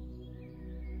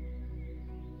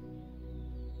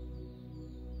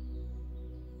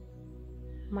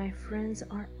 My friends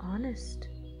are honest.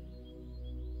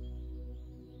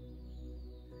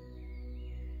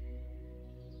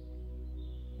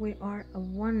 We are a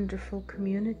wonderful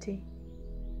community.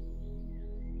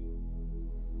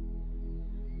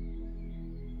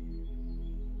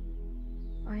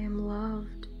 I am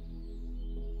loved.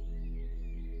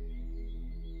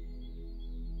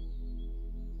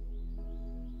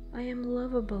 I am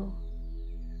lovable.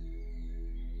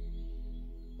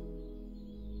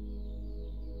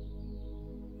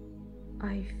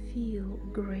 I feel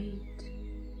great.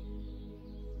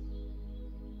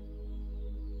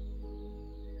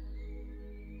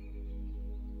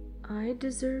 I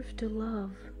deserve to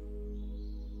love.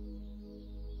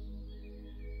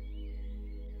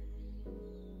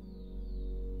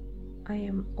 I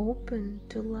am open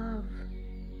to love.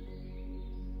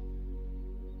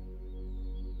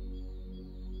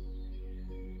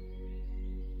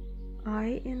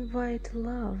 I invite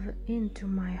love into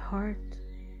my heart.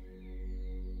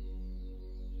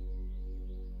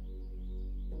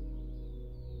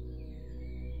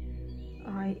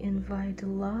 I invite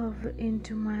love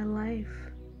into my life.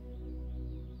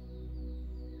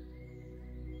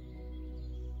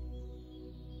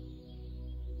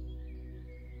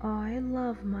 I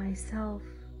love myself.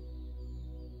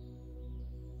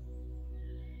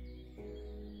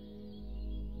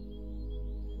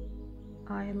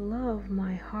 I love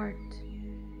my heart.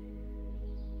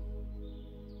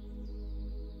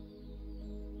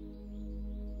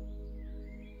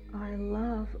 I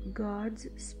love God's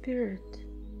Spirit.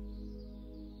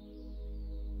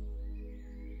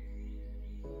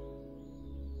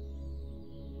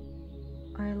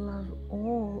 I love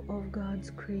all of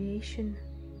God's creation.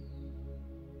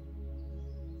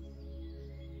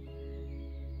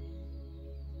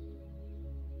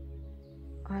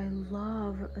 I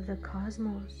love the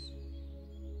cosmos.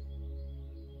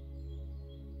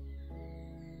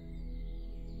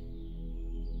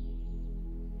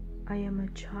 I am a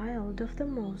child of the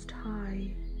Most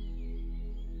High.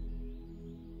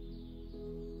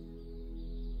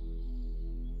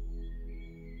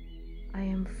 I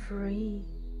am free.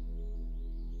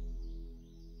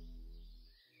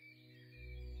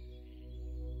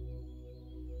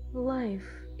 Life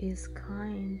is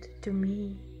kind to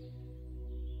me.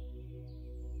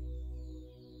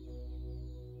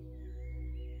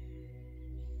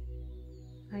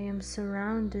 I am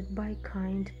surrounded by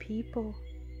kind people.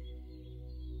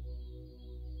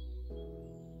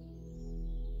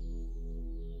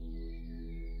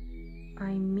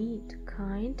 I meet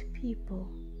kind people.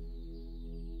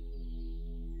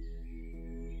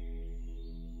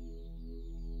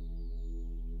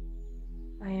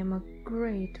 I am a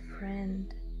great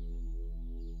friend.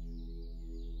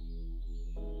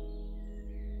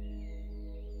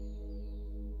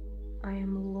 I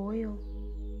am loyal.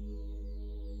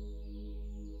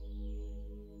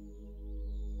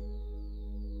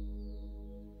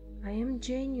 I am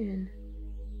genuine.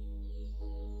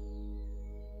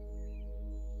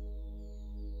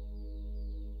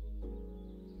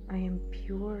 I am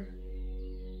pure.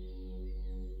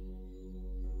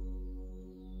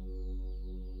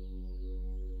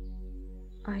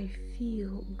 I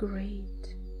feel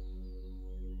great.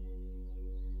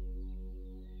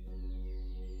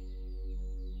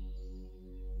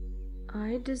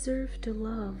 I deserve to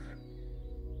love.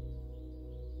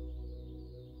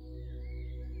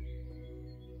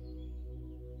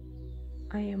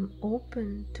 I am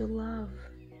open to love.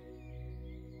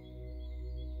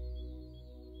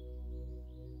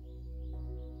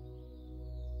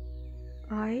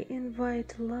 I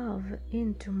invite love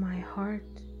into my heart.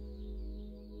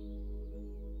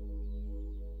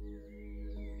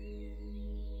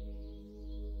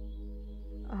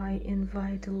 I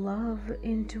invite love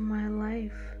into my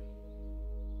life.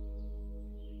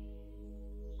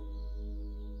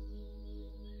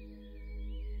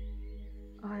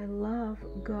 I love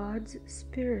God's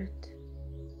Spirit.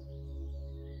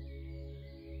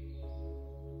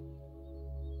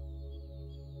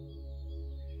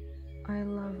 I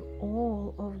love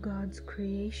all of God's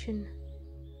creation.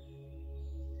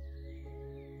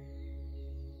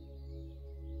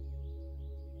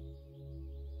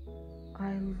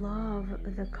 I love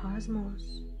the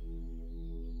cosmos.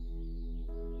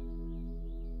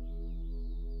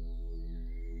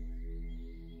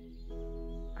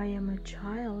 I am a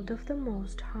child of the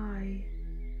Most High.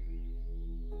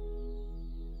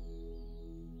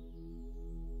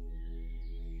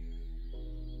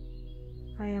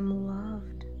 I am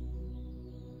loved.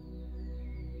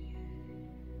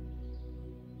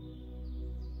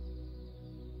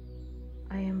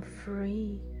 I am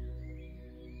free.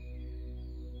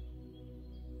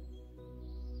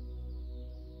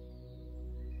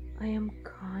 I am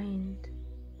kind.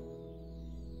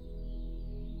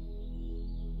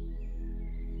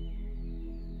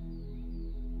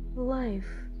 Life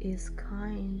is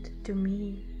kind to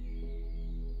me.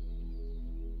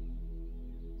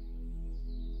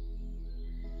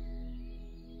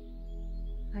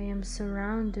 I am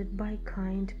surrounded by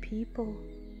kind people.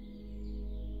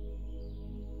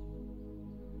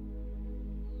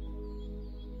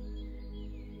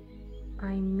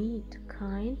 I meet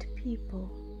kind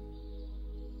people.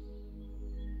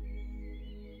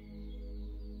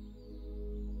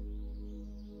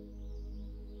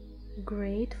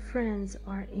 Great friends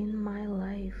are in my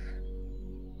life.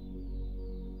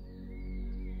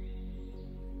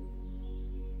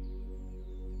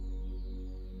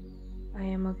 I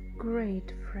am a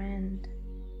great friend.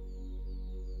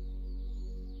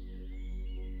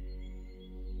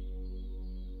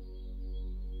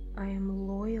 I am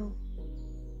loyal.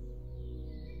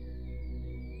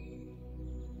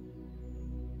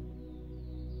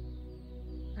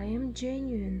 I am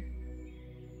genuine.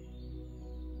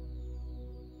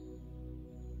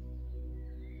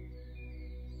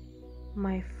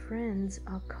 My friends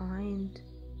are kind.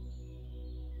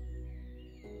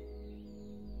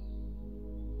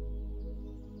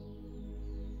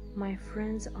 My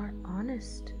friends are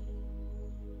honest.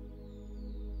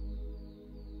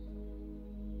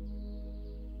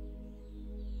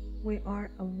 We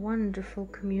are a wonderful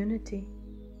community.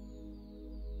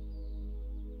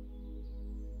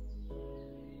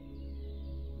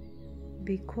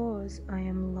 Because I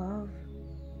am love.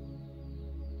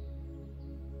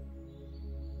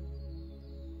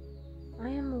 I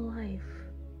am life.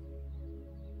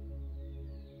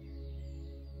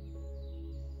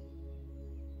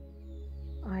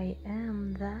 I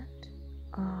am that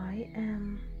I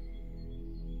am.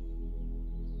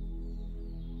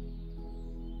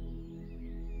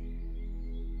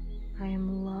 I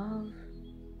am love.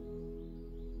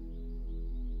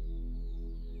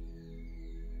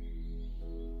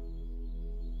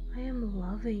 I am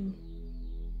loving.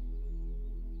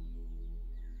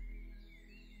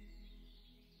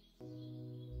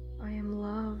 I am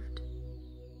loved.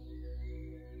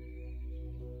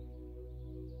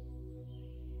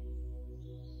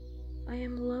 I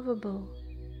am lovable.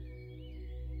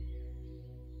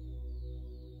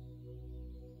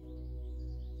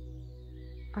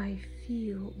 I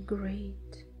feel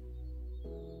great.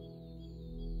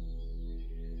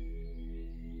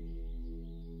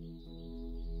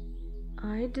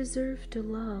 I deserve to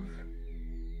love.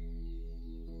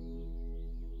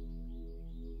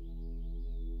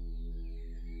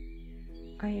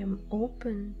 I am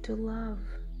open to love.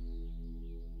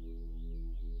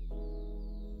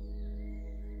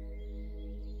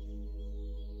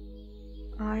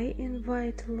 I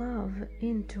invite love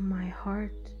into my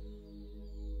heart.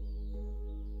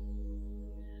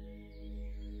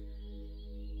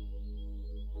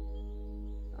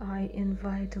 I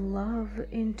invite love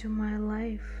into my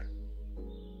life.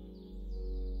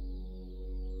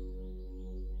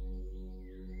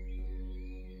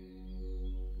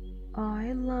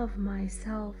 I love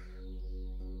myself.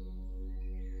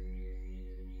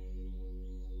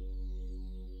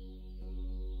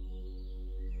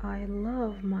 I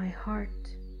love my heart.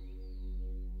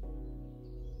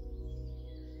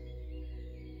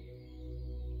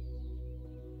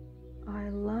 I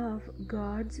love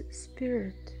God's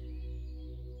Spirit.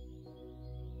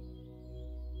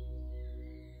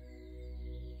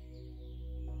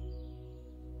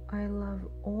 I love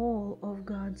all of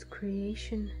God's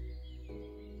creation.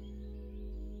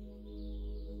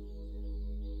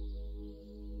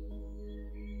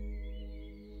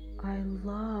 I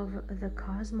love the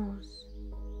cosmos.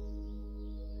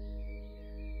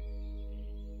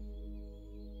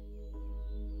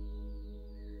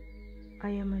 I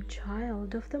am a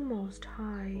child of the Most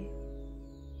High.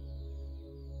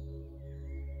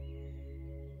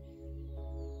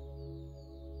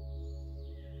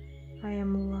 I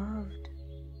am loved.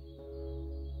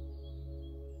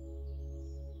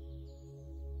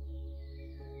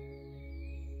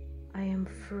 I am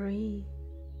free.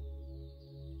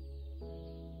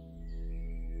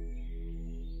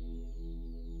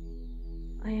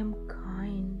 I am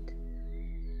kind.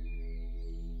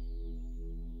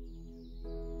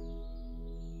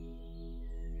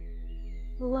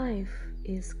 Life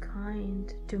is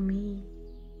kind to me.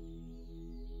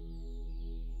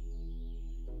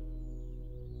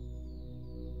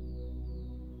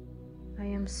 I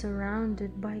am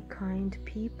surrounded by kind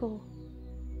people.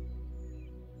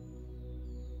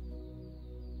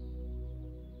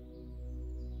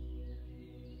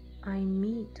 I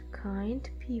meet kind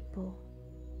people.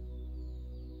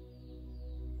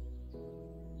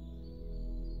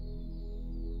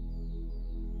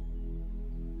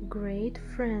 Great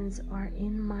friends are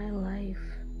in my life.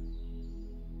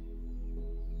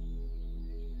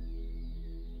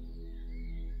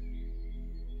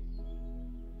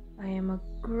 I am a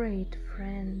great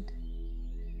friend.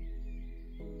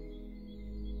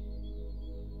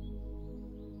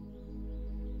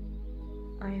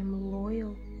 I am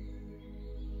loyal.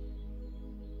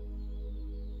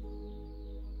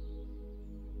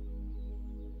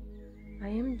 I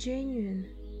am genuine.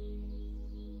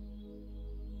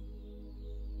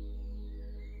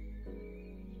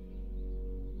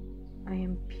 I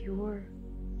am pure.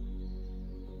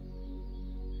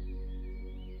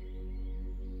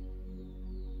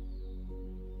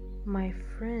 My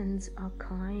friends are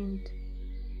kind.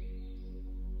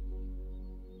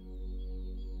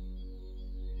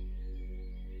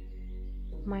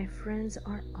 My friends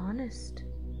are honest.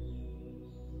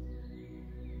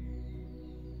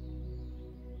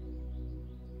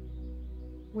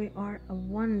 We are a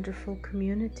wonderful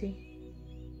community.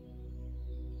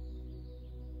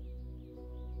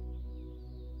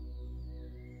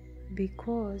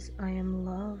 Because I am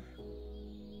love.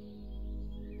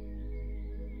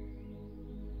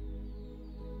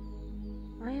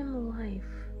 I am life.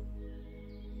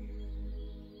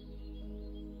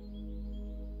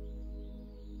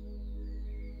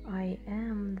 I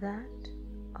am that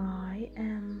I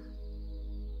am.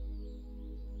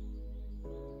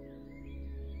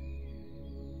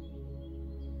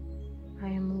 I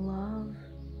am love.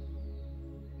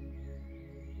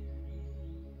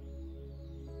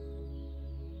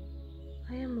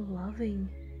 I am loving.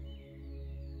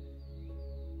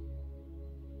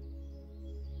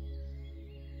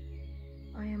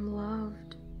 I am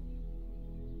loved.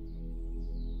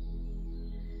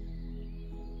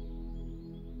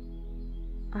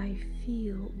 I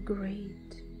feel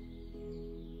great.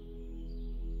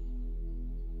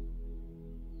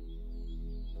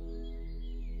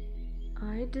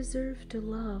 I deserve to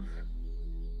love.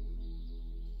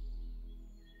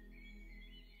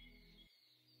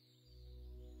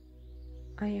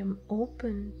 I am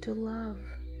open to love.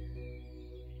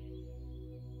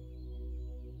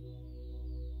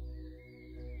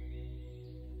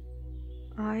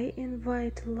 I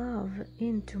invite love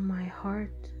into my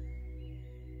heart.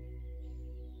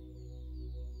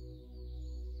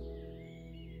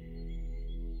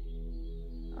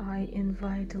 I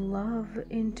invite love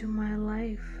into my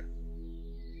life.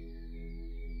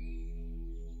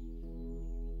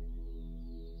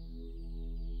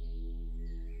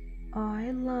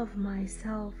 I love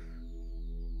myself.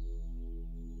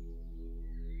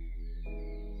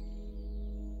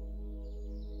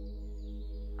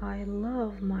 I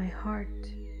love my heart.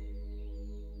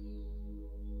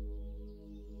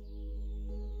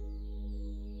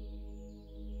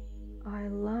 I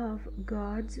love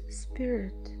God's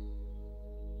Spirit.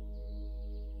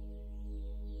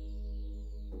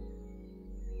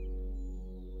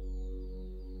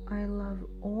 I love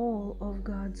all of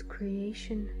God's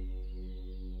creation.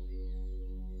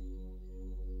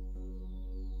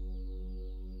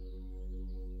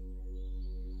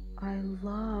 I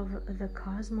love the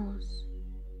cosmos.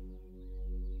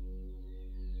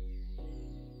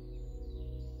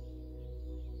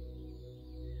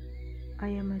 I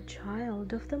am a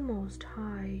child of the Most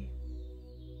High.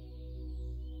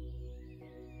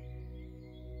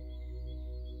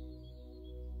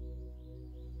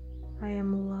 I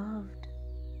am loved.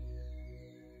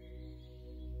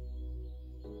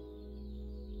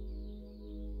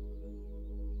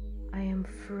 I am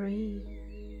free.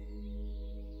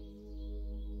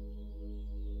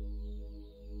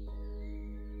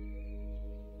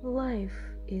 Life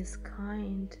is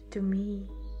kind to me.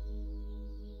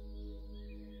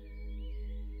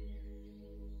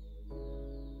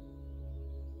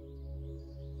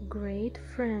 Great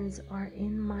friends are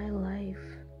in my life.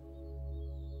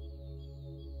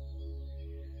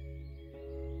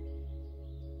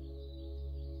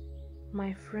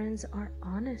 My friends are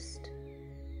honest.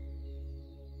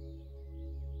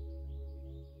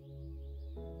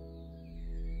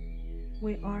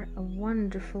 We are a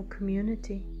wonderful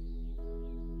community.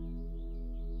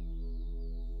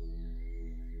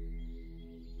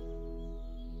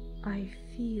 I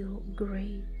feel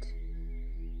great.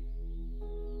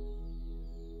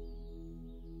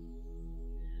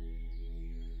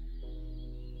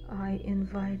 I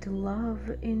invite love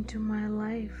into my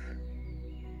life.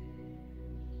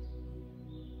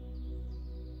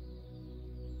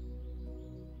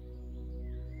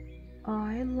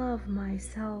 I love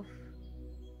myself.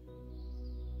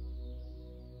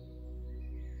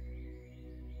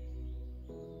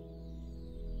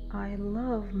 I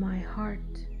love my heart.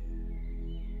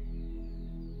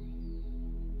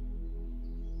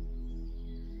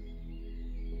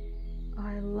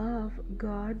 I love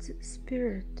God's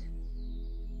Spirit.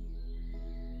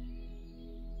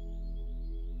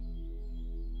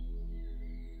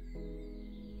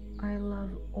 I love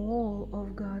all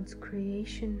of God's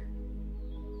creation.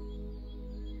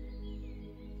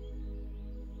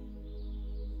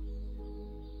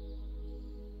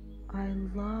 I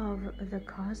love the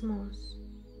cosmos.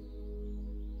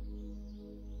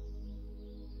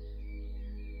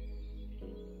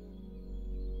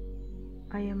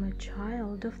 I am a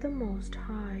child of the Most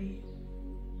High.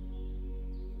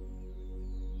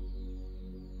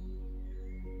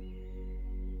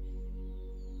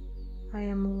 I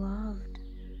am loved.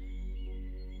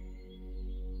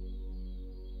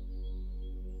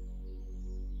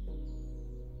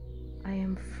 I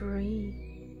am free.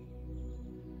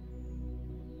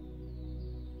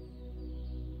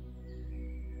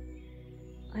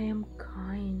 I am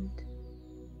kind.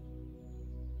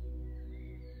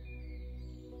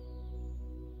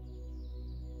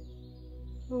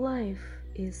 Life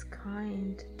is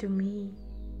kind to me.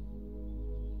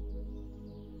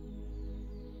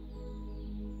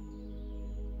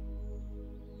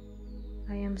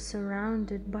 I am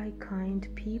surrounded by kind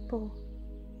people.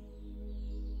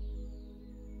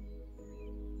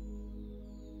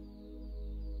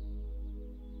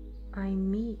 I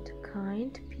meet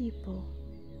kind people.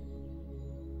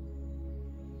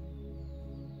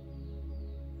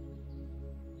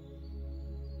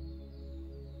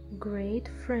 Great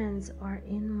friends are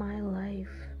in my life.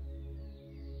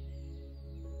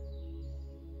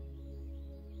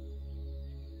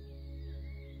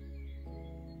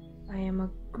 I am a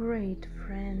great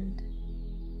friend.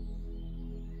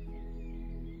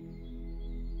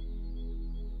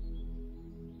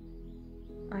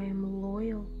 I am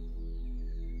loyal.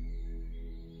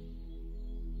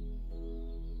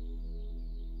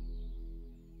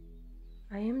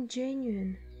 I am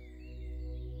genuine.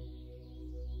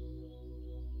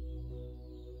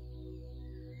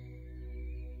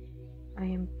 I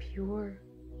am pure.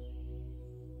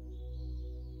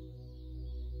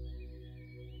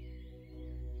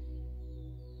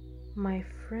 My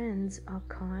friends are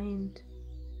kind.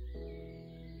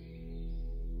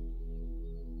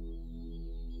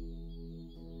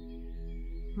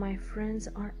 My friends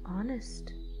are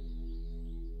honest.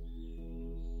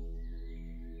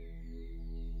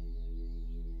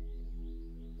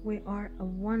 We are a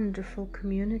wonderful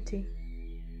community.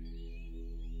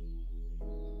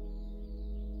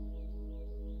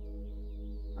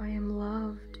 I am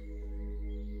loved.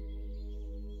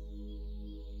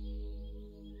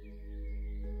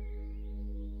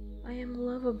 I am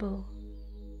lovable.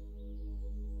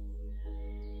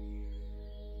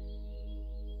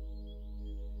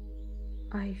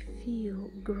 I feel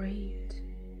great.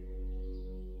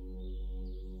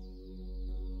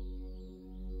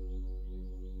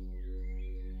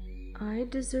 I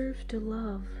deserve to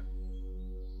love.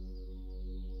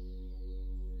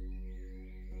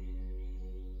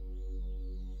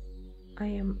 I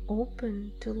am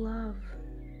open to love.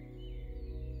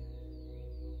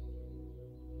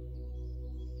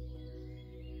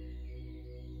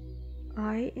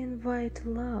 I invite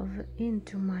love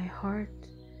into my heart.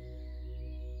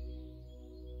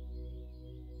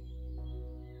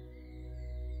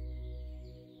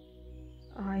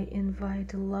 I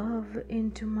invite love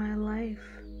into my life.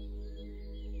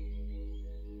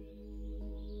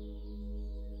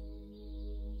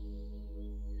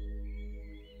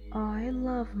 I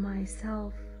love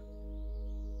myself.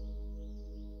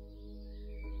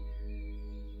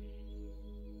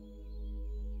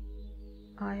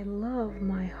 I love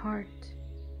my heart.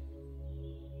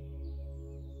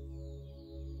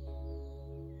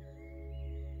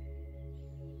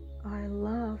 I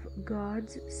love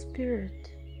God's Spirit.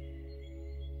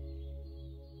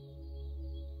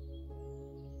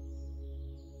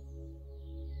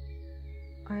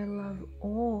 I love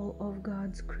all of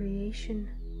God's creation.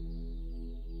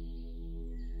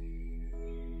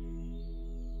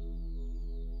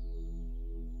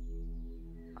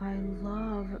 I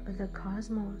love the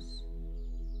cosmos.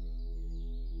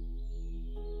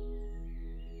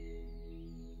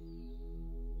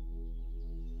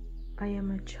 I am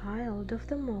a child of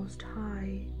the Most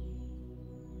High.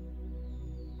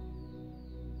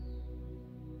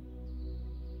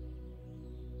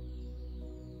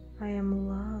 I am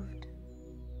loved.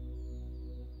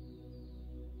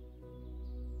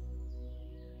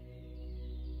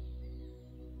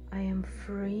 I am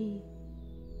free.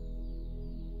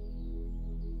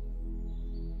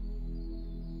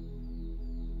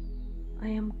 I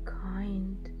am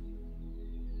kind.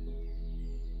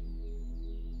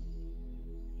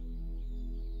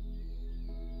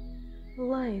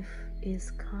 Life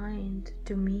is kind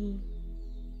to me.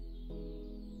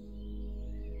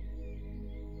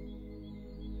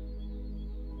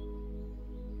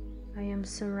 I am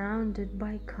surrounded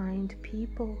by kind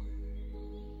people.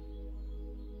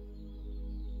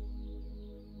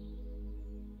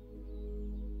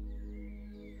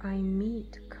 I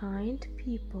meet kind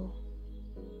people.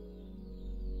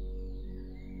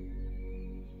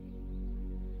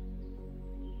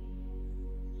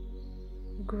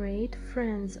 Great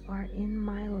friends are in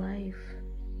my life.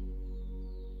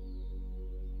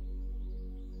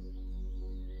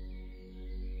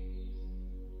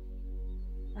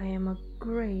 I am a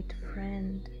great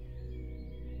friend.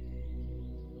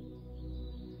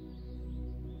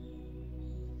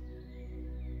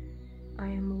 I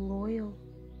am loyal.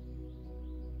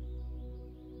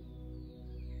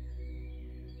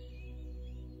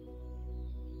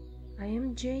 I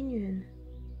am genuine.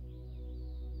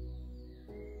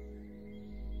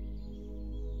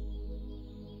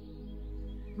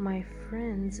 My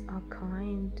friends are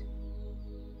kind.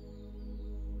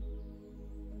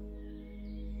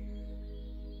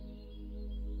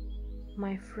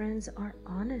 My friends are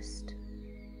honest.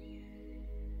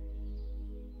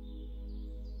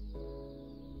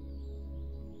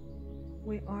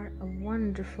 We are a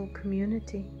wonderful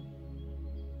community.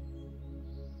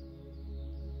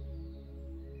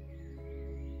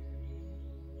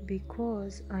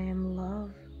 Because I am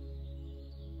love.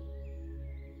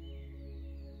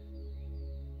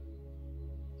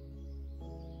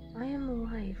 I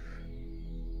am life.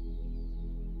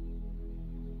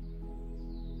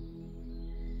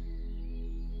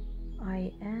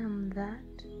 I am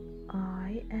that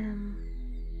I am.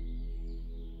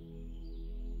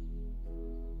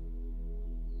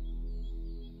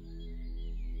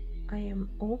 I am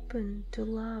open to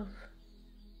love.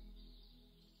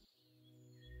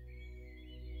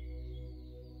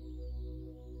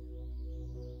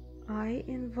 I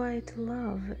invite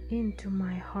love into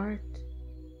my heart.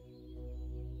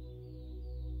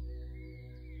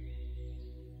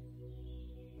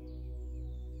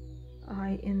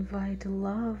 I invite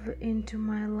love into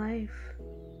my life.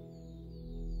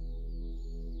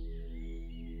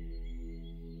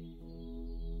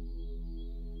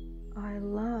 I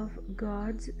love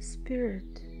God's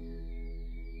Spirit.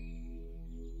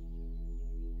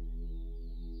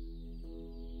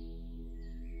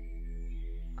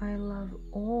 I love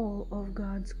all of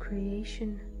God's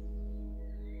creation.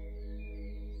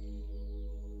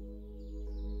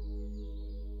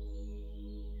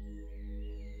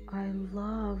 I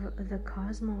love the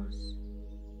cosmos.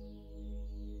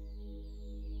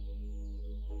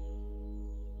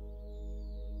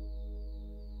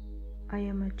 I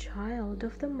am a child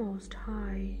of the Most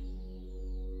High.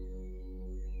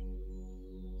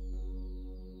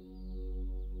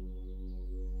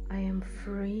 I am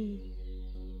free.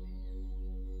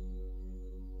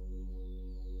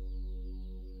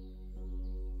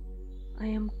 I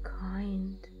am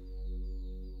kind.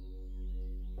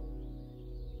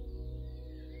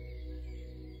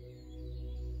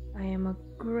 I am a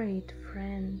great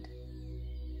friend.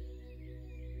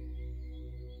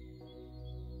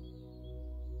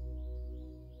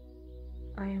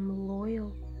 I am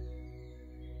loyal.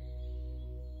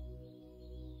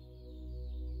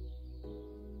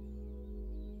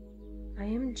 I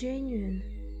am genuine.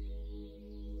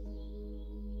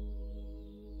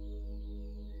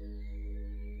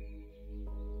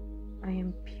 I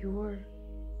am pure.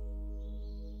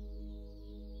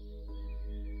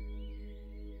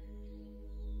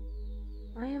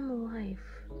 I am life.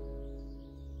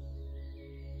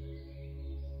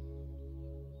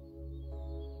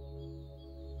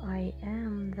 I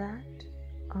am that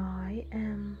I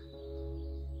am.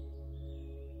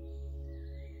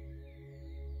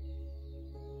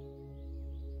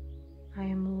 I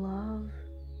am love.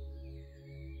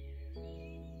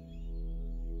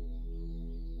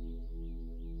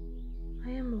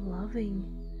 I am loving.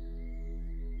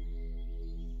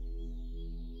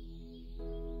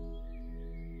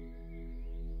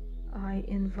 I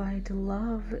invite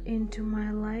love into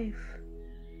my life.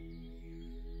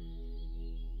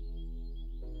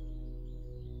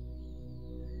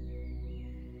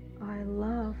 I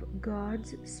love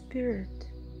God's Spirit.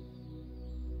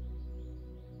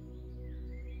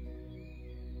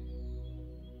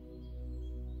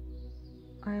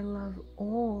 I love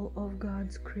all of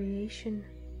God's creation.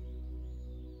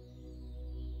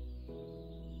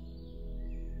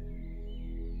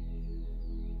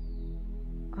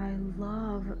 I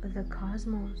love the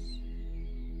cosmos.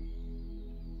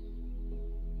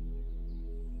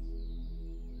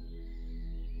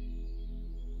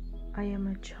 I am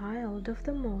a child of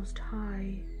the Most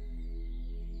High.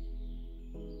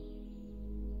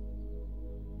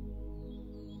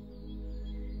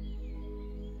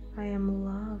 I am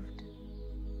loved.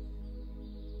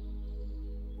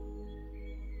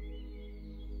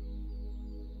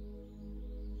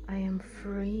 I am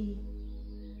free.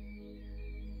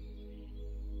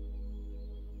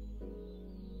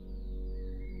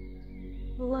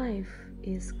 Life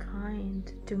is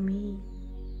kind to me.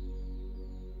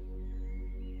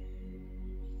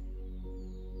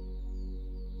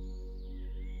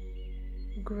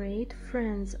 Great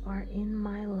friends are in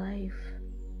my life.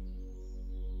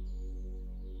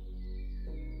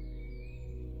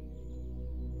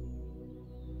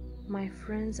 My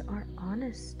friends are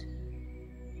honest.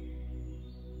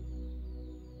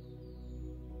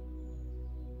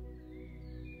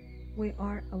 We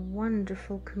are a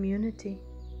wonderful community.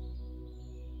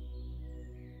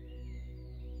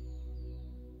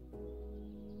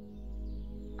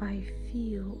 I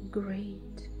feel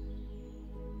great.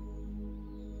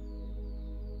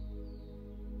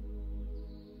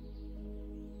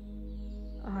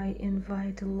 I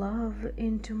invite love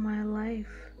into my life.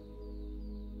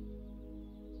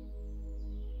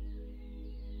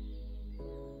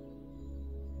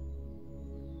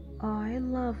 I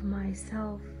love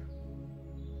myself.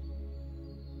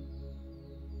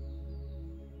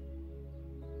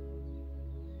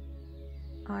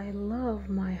 I love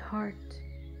my heart.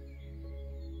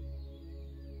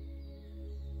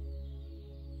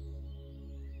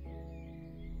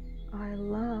 I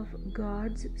love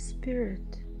God's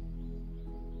Spirit.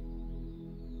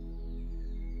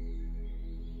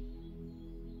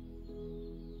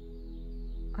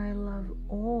 I love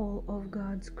all of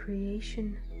God's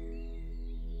creation.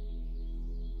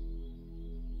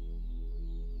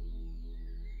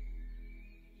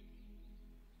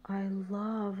 I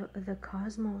love the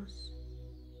cosmos.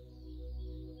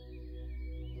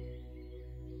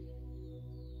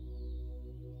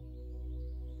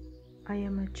 I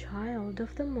am a child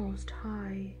of the Most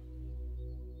High.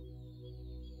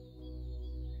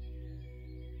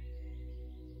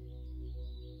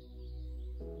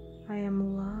 I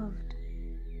am loved.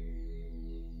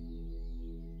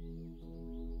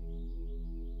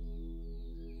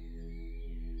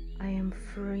 I am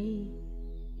free.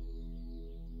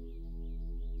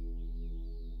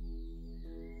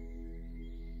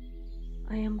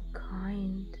 I am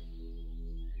kind.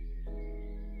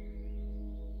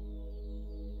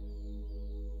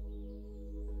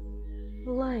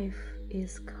 Life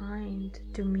is kind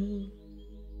to me.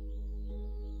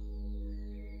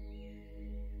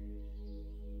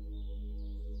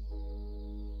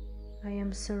 I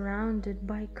am surrounded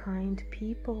by kind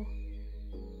people.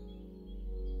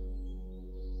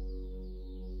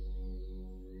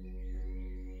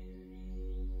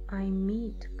 I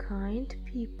meet kind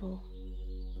people.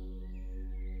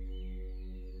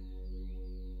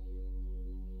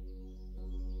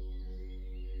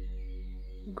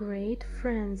 Great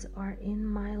friends are in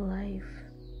my life.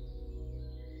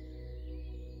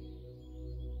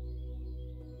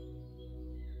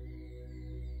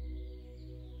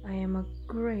 I am a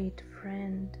great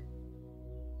friend.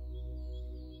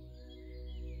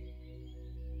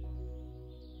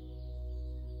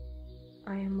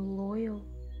 I am loyal.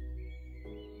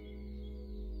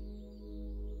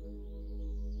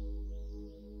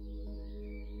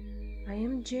 I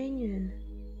am genuine.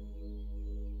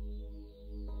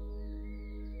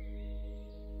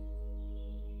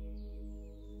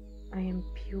 I am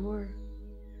pure.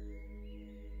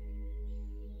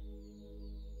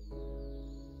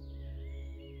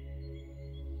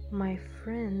 My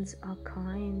friends are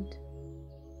kind.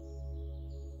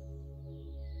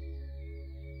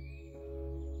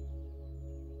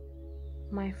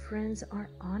 My friends are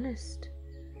honest.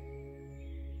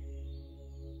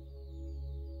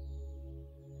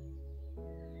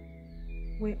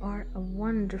 We are a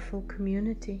wonderful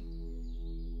community.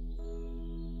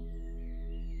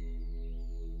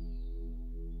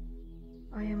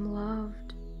 I am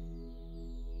loved.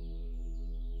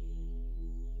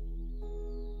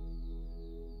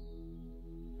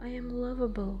 I am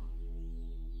lovable.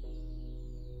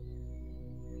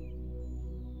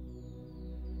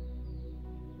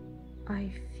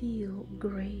 I feel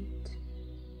great.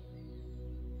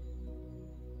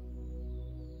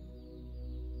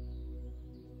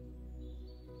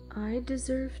 I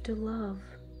deserve to love.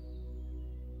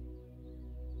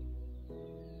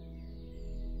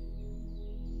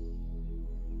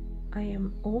 I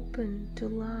am open to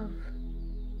love.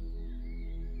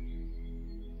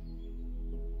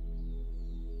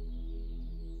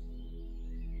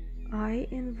 I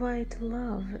invite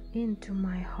love into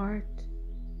my heart.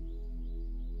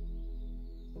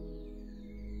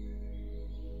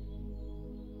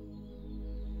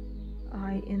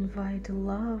 I invite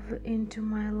love into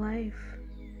my life.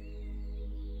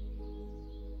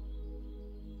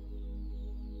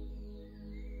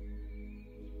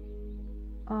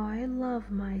 I love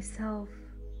myself.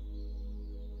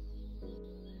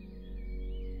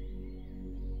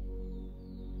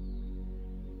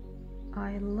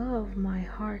 I love my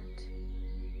heart.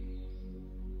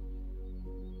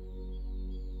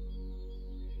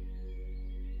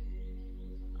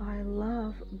 I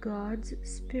love God's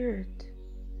Spirit.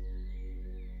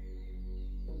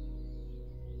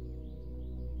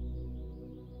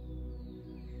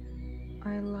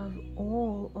 I love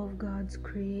all of God's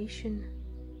creation.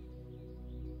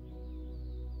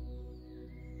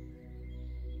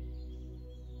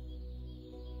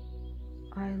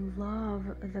 I love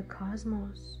the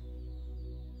cosmos.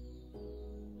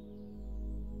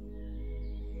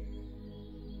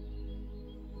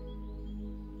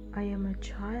 I am a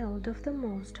child of the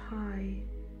Most High.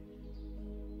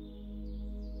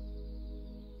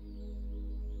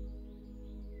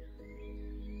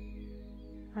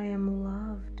 I am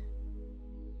loved.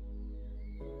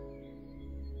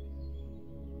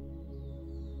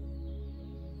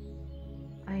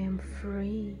 I am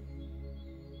free.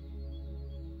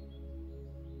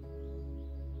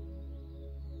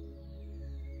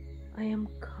 I am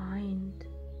kind.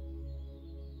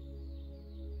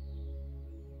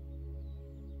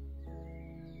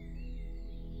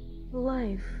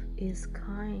 Life is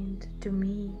kind to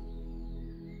me.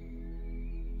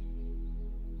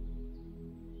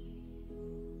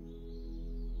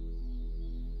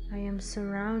 I am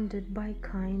surrounded by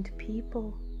kind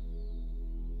people.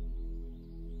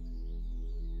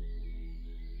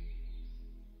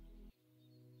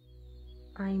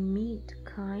 I meet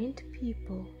kind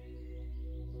people.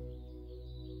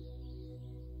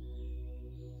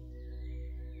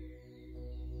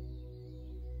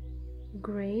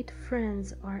 Great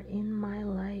friends are in my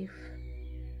life.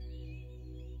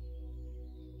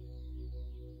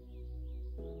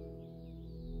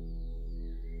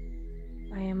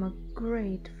 I am a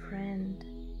great friend.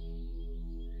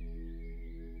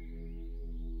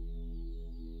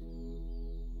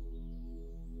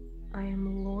 I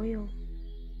am loyal.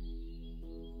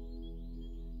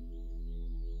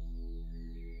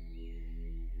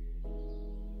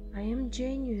 I am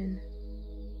genuine.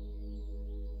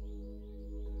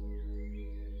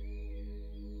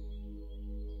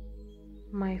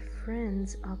 My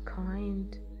friends are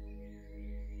kind.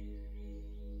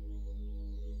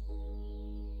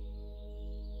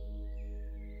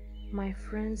 My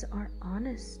friends are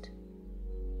honest.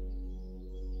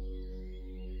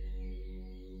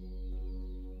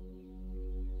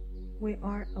 We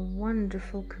are a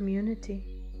wonderful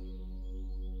community.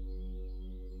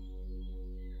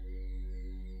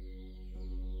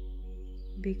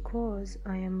 Because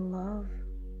I am love.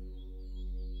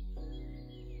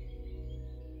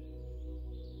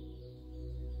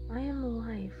 I am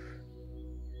life.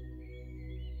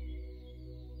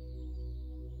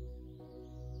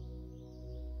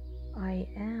 I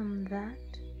am that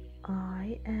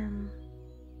I am.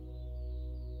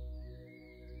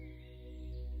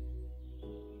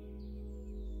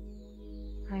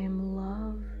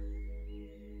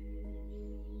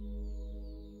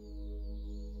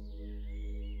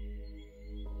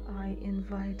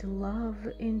 invite love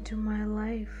into my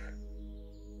life.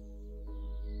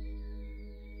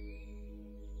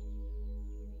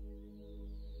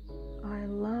 I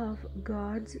love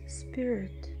God's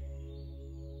Spirit.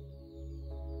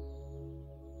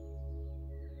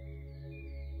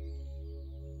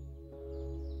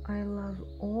 I love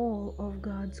all of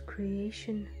God's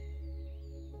creation.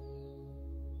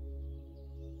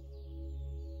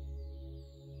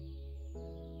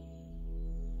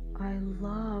 I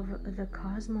love the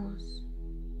cosmos.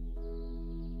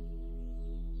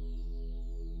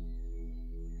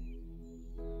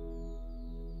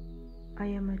 I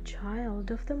am a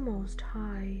child of the Most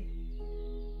High.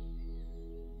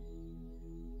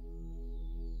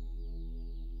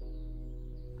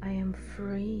 I am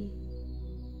free.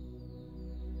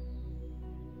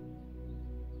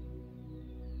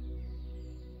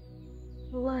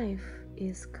 Life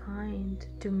is kind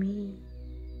to me.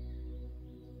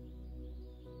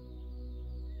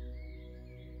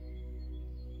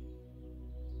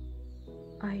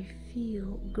 I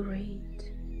feel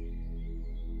great.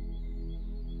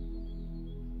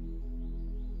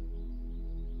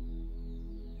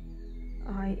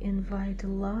 I invite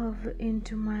love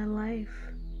into my life.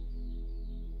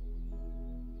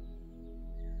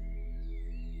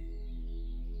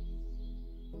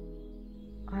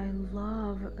 I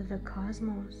love the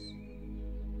cosmos.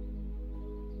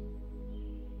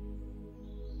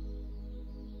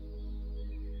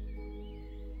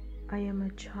 I am a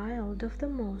child of the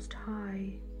Most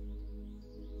High.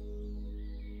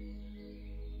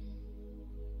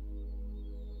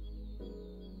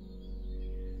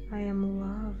 I am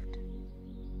loved.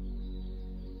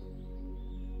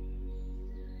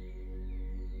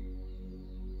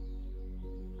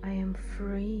 I am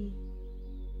free.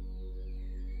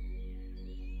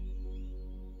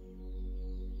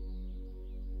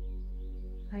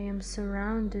 I am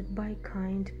surrounded by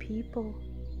kind people.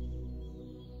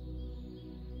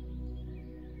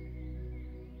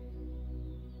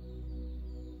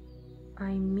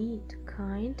 I meet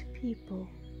kind people.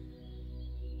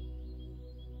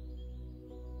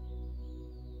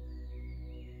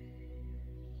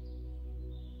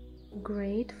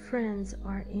 Great friends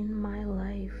are in my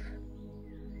life.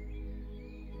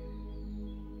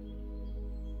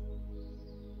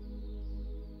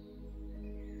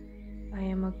 I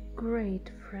am a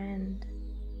great friend.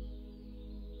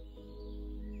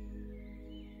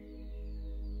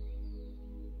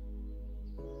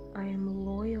 I am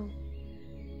loyal.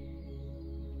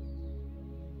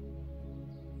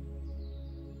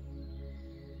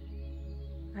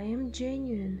 I am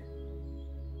genuine.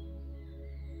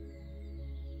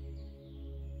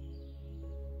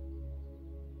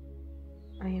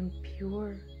 I am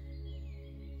pure.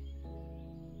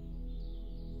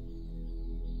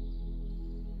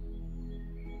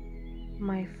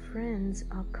 My friends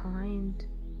are kind.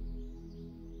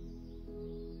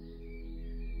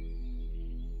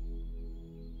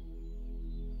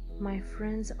 My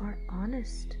friends are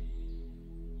honest.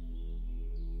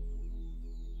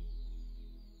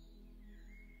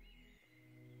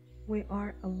 We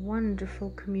are a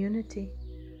wonderful community.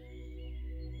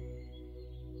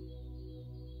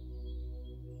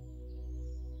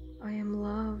 I am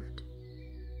loved.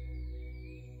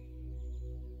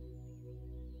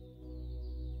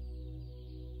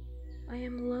 I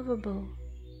am lovable.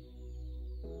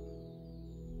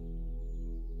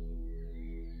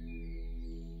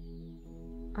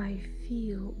 I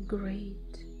feel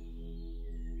great.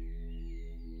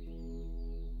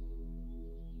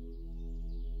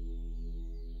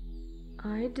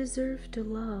 I deserve to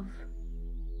love.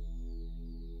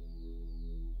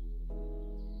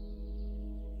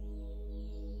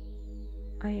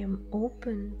 I am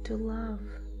open to love.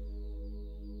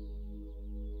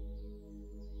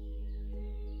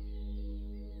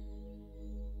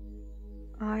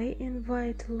 I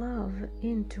invite love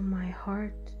into my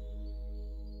heart.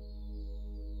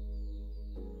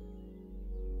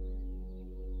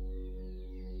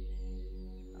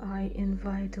 I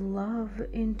invite love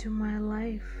into my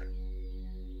life.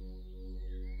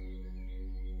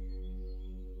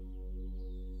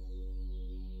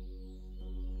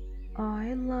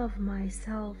 I love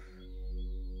myself.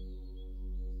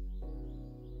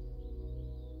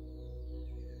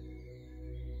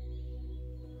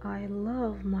 I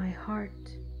love my heart.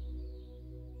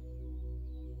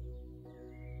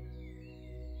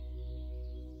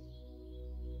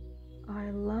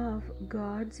 I love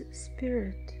God's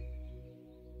Spirit.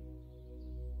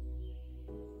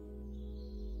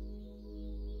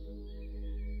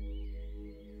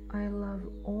 I love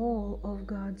all of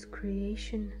God's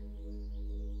creation.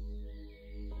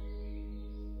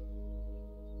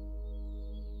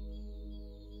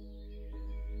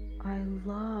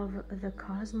 love the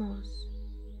cosmos.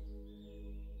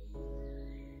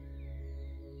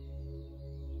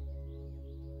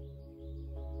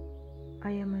 I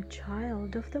am a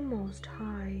child of the Most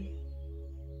High.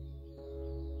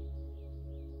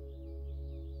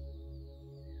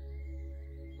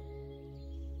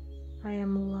 I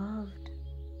am loved.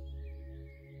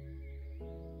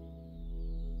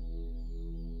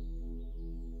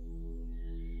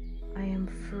 I am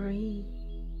free.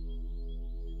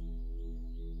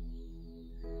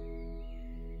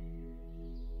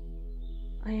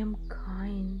 I am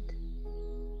kind.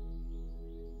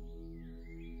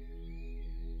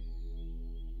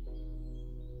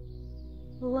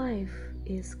 Life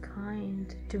is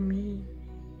kind to me.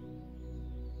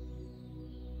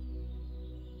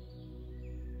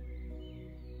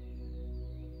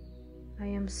 I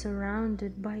am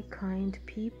surrounded by kind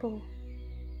people.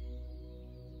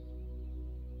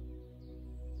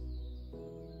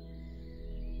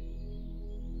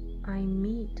 I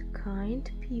meet kind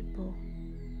people.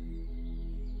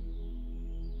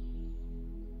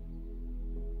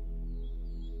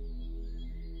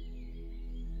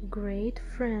 Great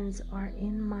friends are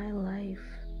in my life.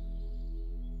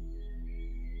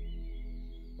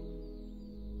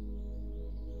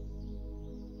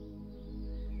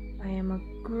 I am a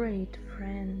great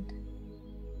friend.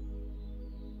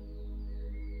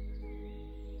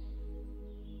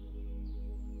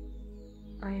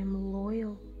 I am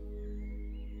loyal.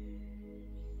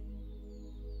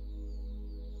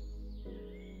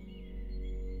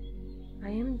 I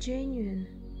am genuine.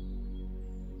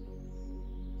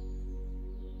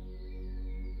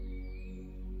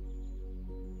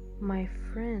 My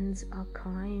friends are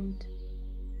kind.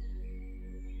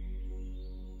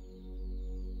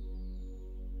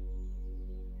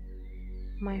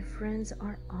 My friends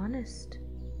are honest.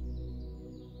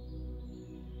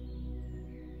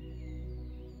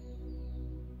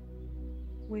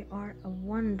 We are a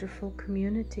wonderful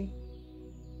community.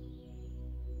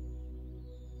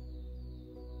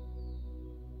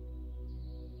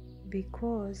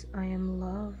 Because I am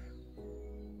love.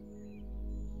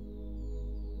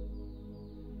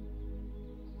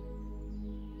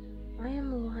 I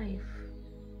am life.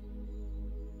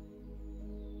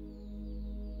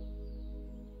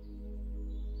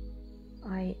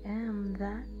 I am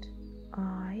that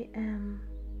I am.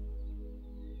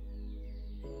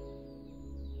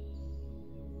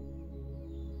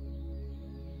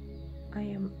 I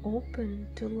am open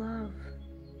to love.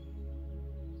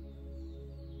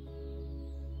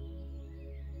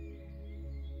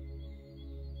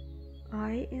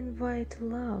 I invite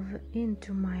love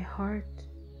into my heart.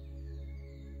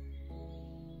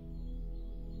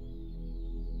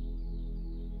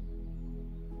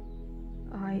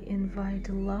 I invite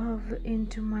love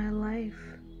into my life.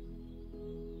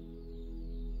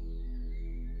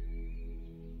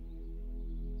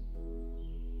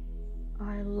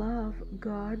 I love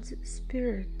God's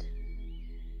Spirit.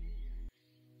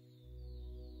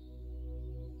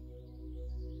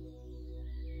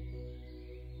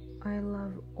 I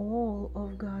love all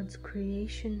of God's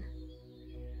creation.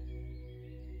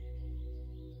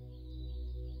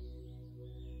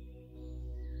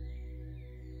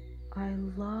 I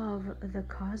love the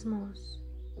cosmos.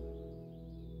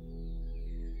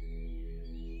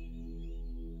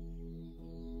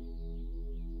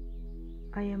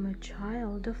 I am a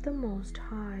child of the Most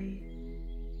High.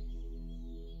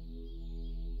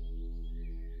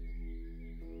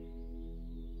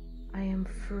 I am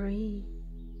free.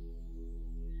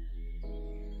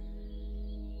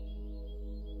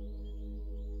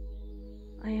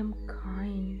 I am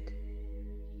kind.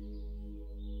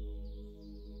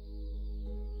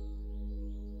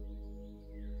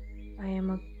 I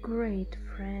am a great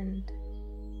friend.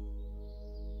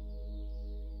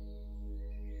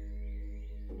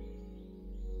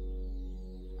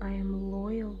 I am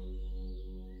loyal.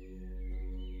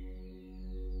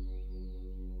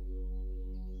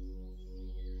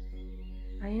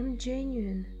 I am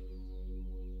genuine.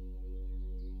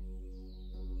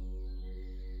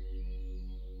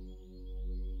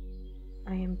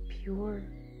 I am pure.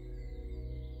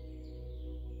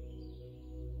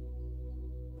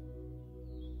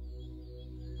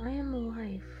 I am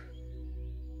life.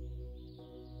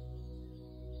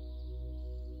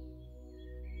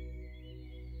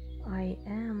 I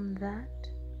am that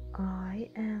I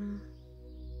am.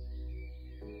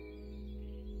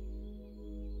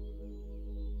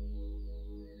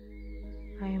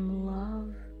 I am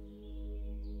love.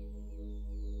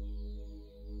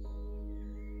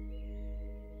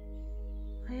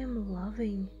 I am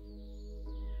loving.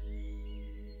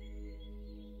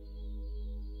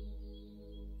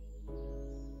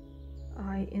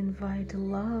 invite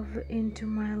love into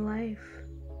my life.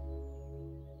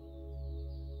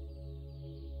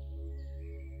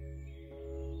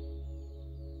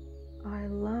 I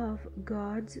love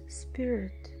God's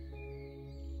Spirit.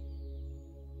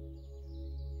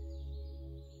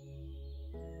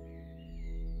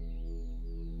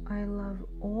 I love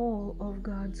all of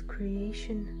God's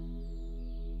creation.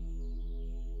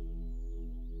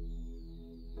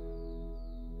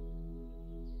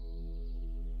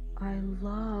 I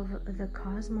love the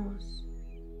cosmos.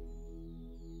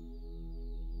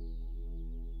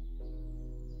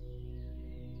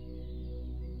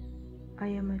 I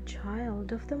am a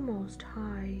child of the Most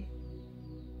High.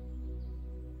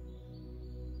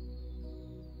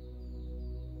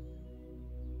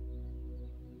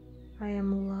 I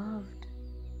am loved.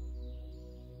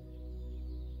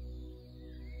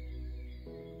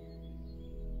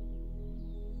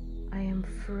 I am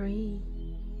free.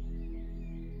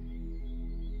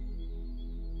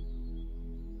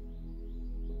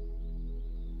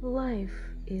 Life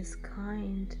is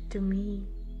kind to me.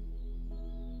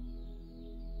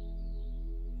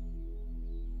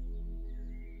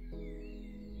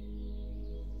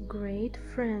 Great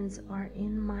friends are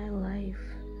in my life.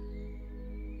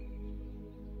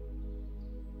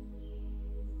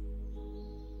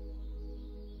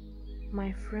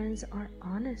 My friends are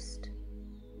honest.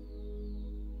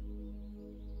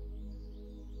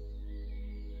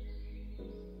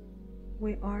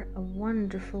 We are a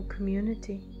wonderful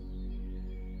community.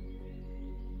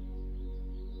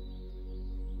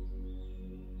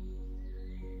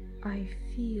 I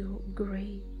feel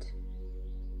great.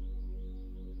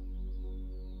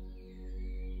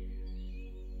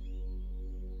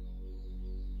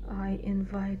 I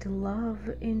invite love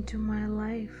into my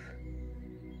life.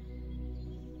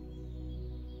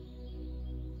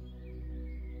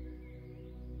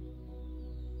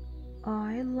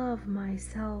 I love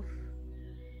myself.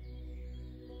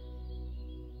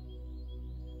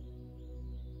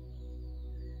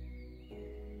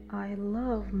 I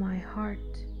love my heart.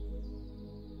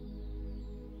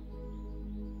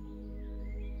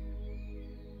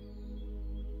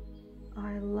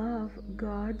 I love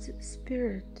God's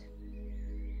Spirit.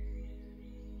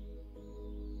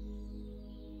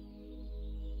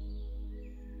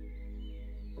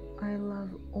 I love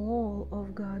all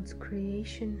of God's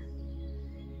creation.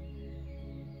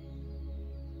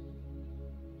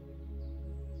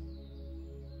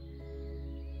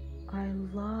 I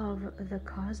love the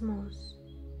cosmos.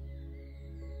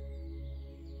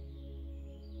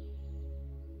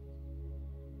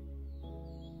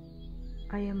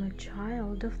 I am a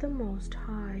child of the Most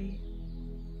High.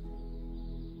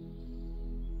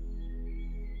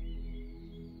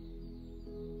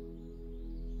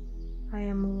 I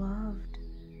am loved.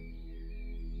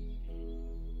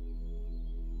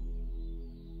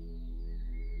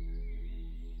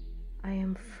 I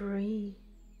am free.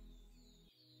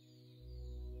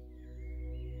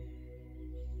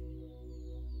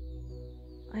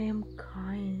 I am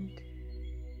kind.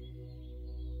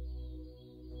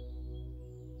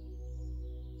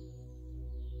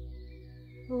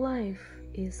 Life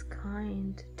is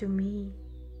kind to me.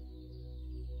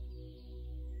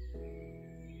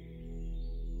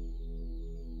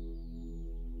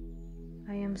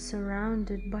 I am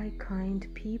surrounded by kind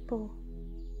people.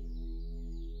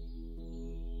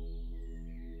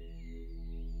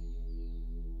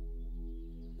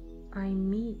 I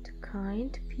meet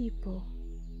kind people.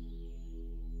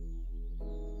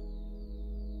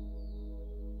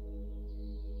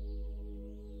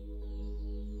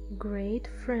 Great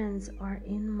friends are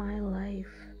in my life.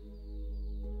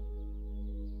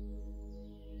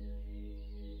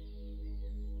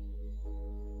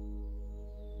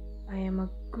 I am a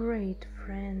great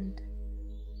friend.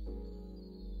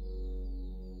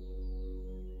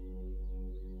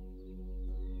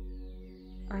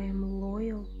 I am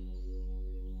loyal.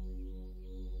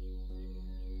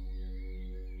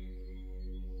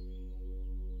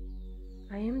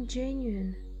 I am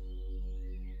genuine.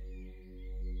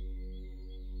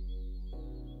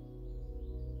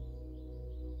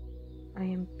 I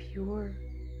am pure.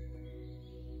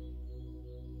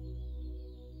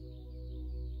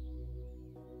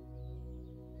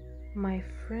 My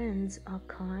friends are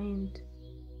kind.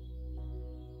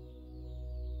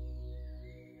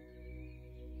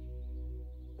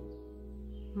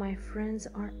 My friends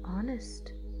are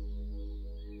honest.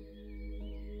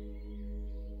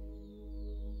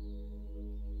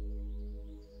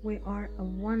 We are a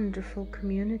wonderful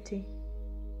community.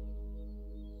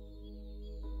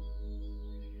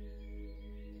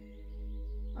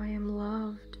 I am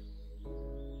loved.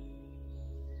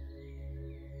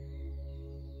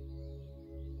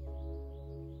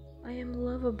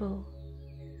 lovable.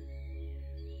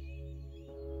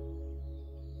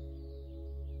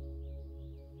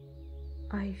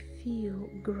 I feel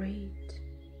great.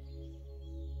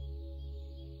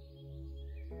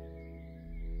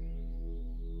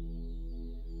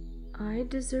 I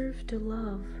deserve to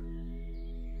love.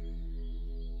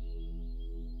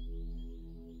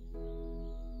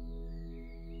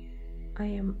 I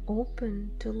am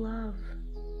open to love.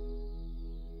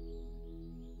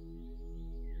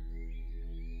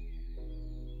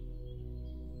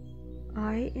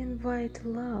 I invite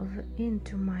love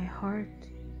into my heart.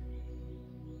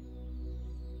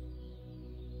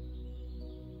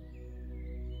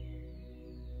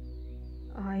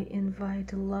 I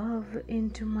invite love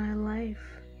into my life.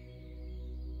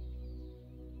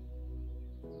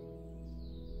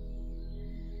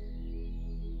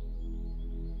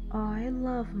 I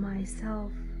love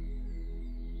myself.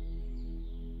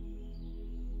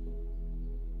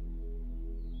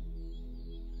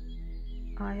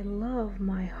 I love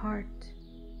my heart.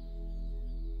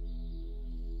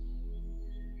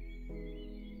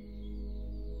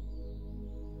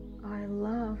 I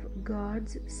love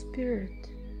God's Spirit.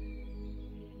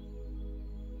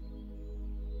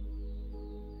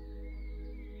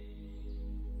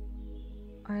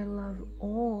 I love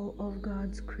all of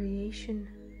God's creation.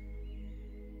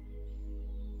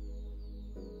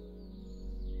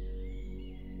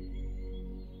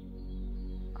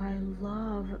 I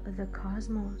love the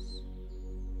cosmos.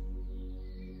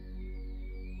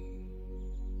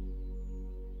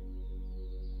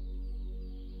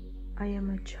 I am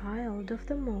a child of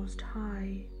the Most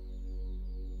High.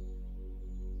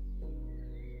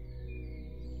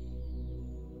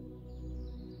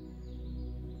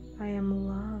 I am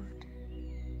loved.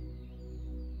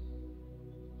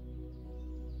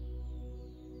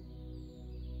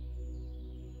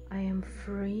 I am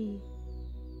free.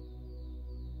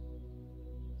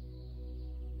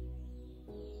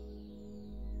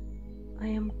 I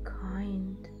am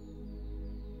kind.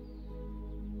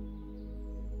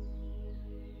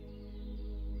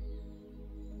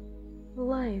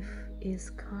 Life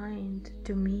is kind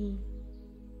to me.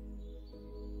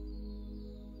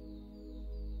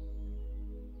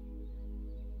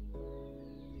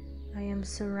 I am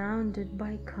surrounded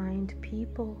by kind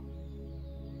people.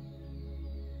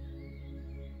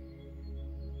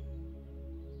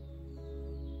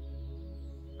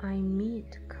 I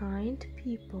meet kind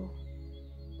people.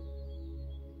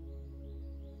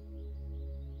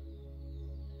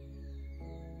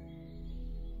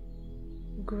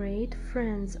 Great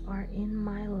friends are in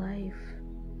my life.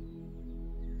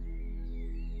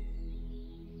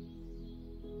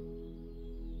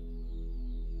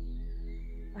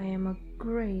 I am a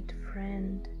great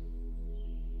friend.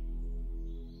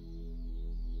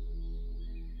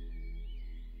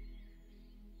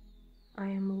 I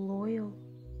am loyal.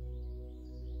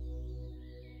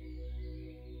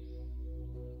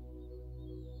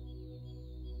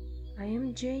 I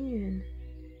am genuine.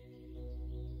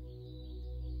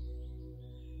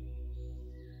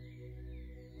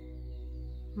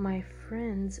 My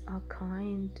friends are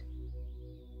kind.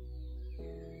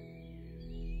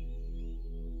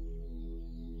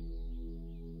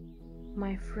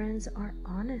 My friends are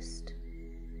honest.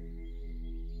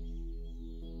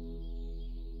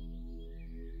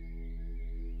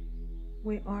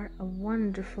 We are a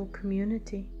wonderful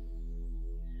community.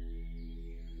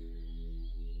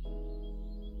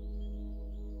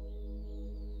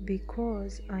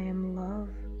 Because I am love.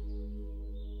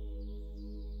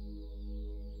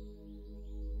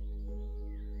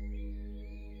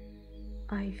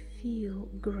 I feel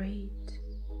great.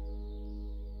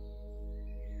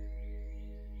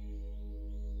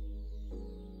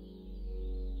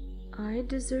 I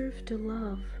deserve to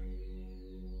love.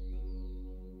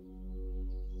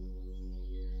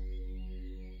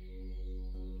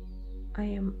 I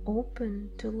am open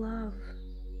to love.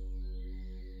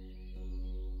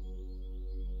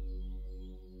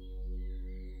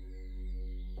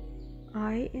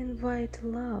 I invite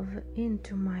love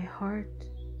into my heart.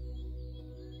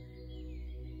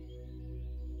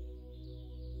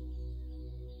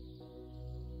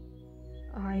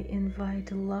 I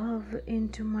invite love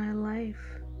into my life.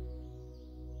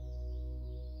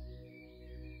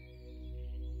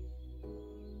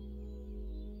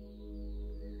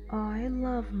 I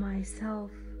love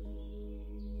myself.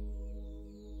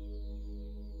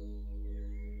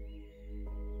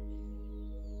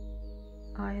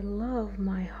 I love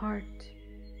my heart.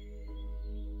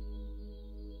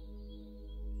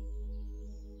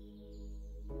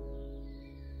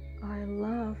 I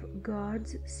love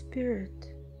God's Spirit.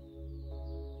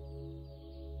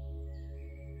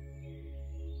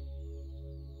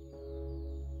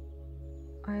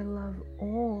 I love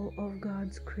all of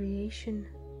God's creation.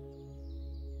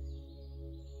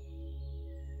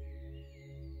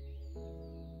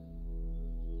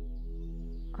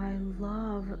 I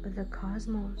love the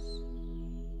cosmos.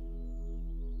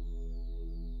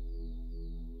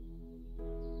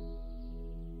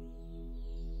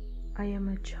 I am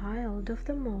a child of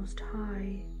the Most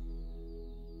High.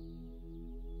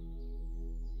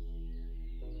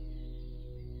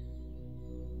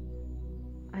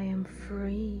 I am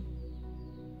free.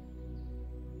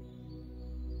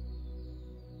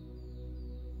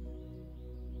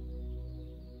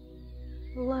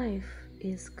 Life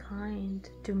is kind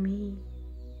to me.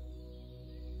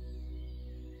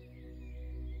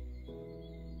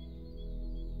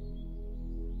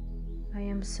 I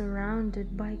am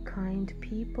surrounded by kind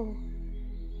people.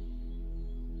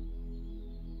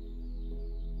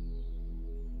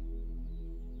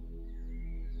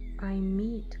 I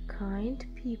meet kind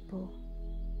people.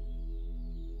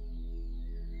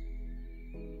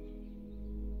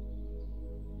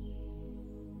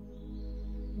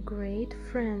 Great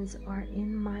friends are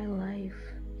in my life.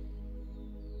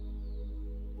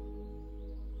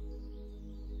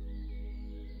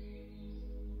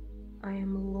 I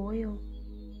am loyal.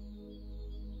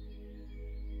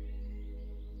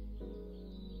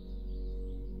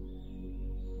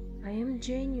 I am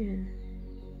genuine.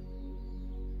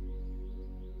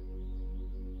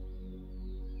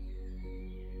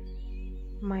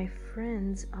 My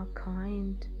friends are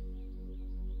kind.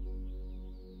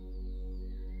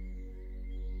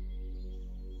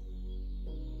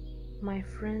 My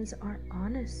friends are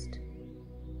honest.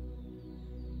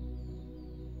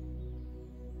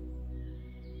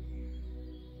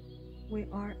 We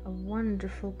are a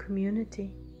wonderful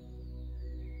community.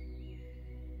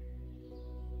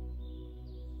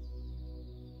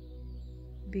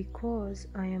 Because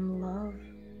I am love.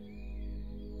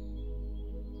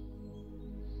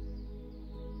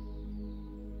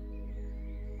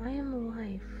 I am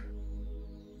life.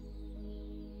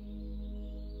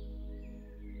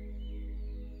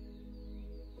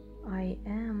 I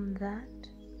am that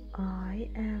I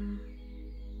am.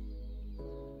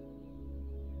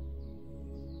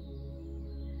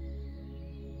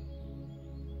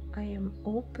 I am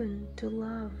open to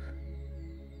love.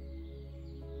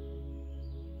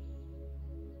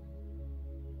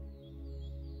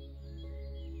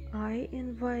 I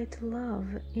invite love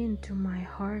into my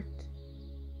heart.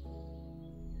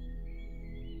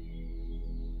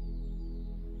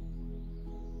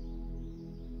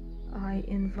 I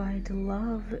invite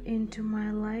love into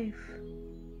my life.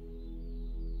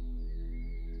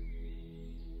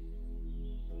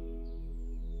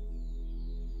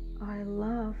 I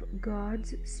love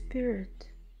God's Spirit.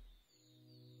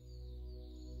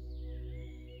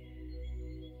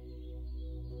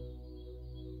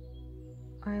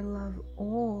 I love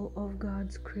all of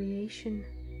God's creation.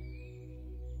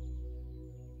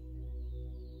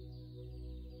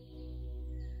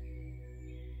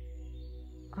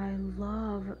 I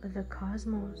love the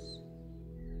cosmos.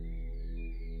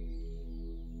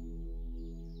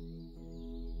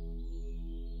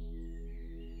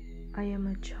 I am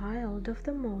a child of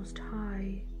the Most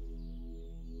High.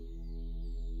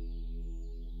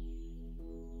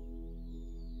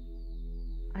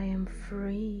 I am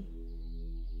free.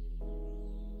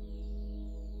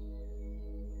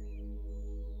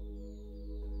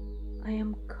 I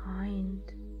am kind.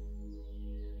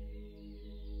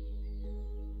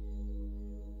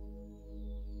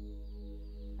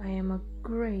 I am a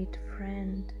great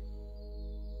friend.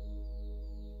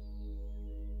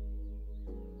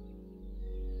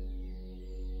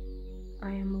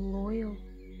 I am loyal.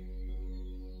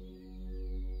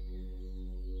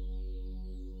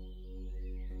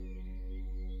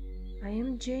 I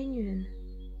am genuine.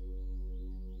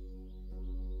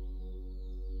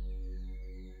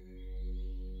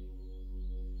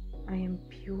 I am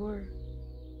pure.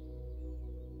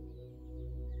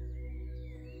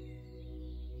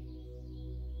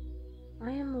 I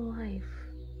am life.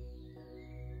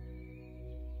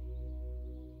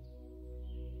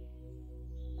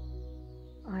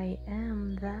 I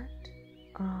am that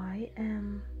I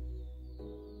am.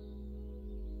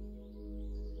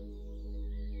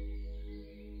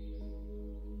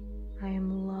 I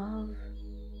am love.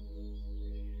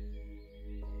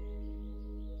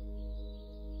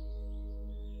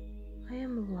 I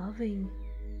am loving.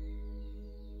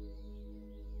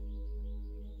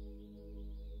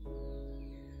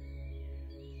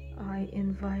 I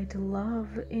invite love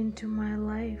into my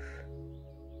life.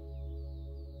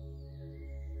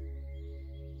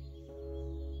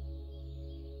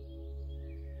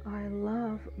 I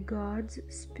love God's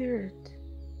Spirit.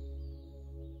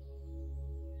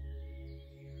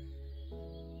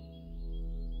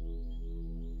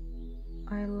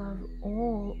 I love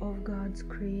all of God's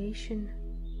creation.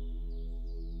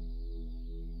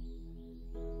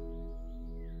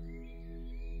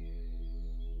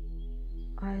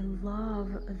 I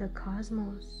love the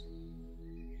cosmos.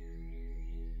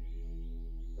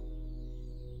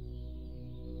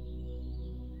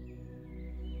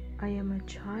 I am a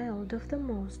child of the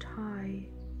Most High.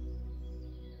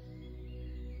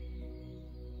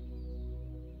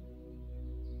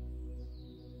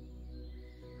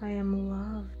 I am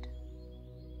loved.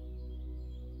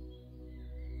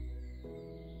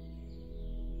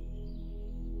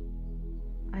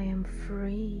 I am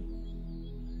free.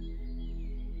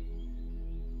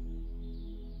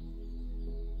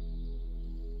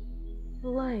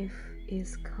 Life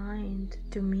is kind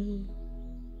to me.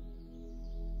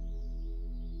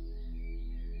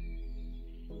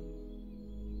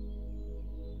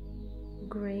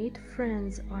 Great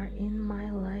friends are in my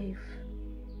life.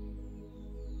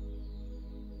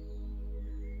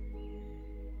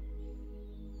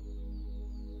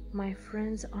 My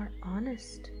friends are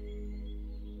honest.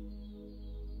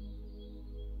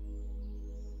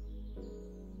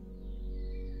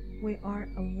 We are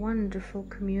a wonderful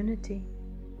community.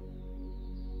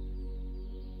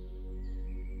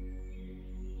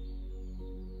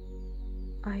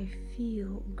 I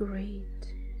feel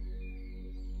great.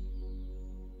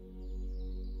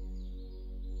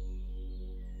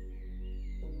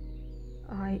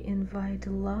 I invite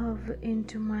love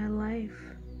into my life.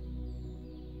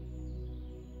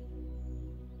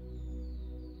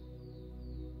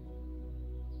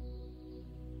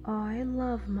 I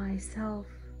love myself.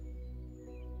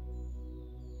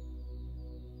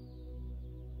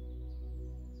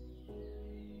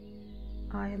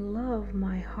 I love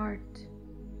my heart.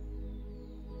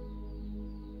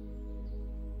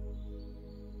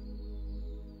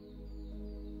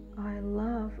 I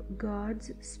love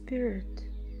God's Spirit.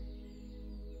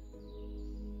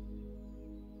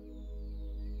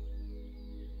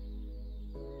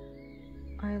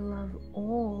 I love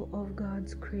all of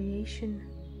God's creation.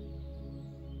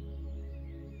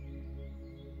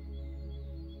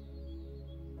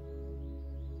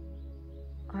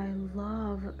 I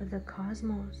love the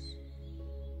cosmos.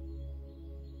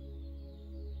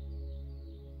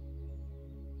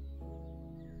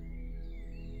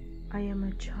 I am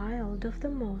a child of the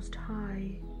Most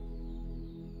High.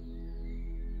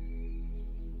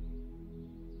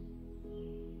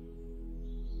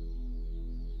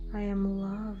 I am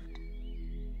loved.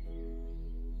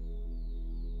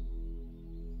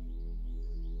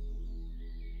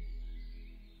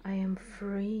 I am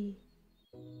free.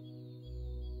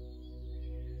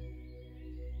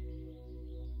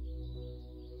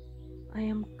 I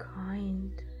am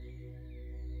kind.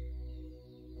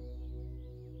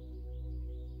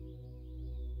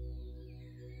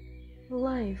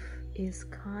 Life is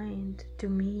kind to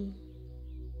me.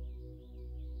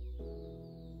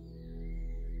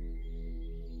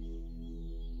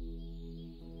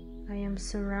 I am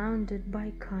surrounded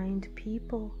by kind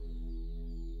people.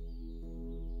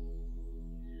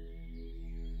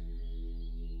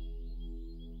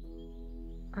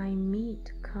 I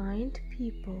meet kind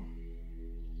people.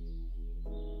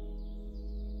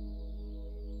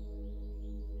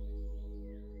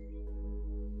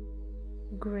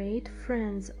 Great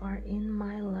friends are in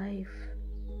my life.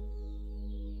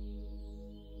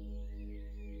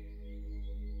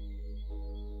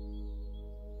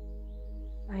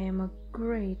 I am a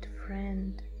great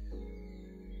friend.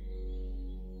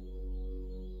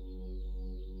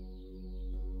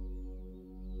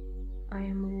 I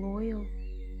am loyal.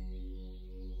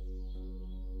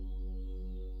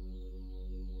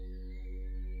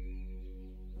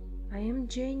 I am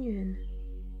genuine.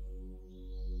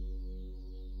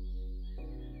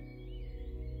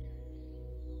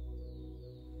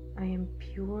 I am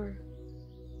pure.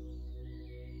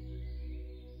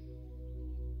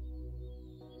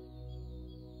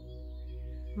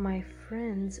 My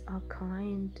friends are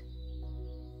kind.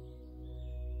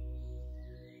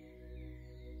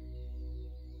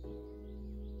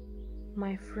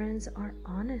 My friends are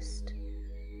honest.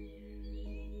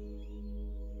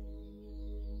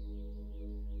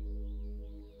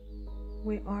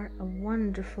 We are a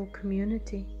wonderful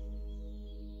community.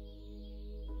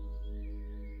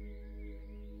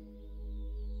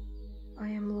 I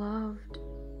am loved.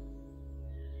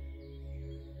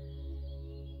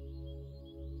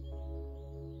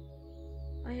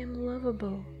 I am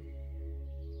lovable.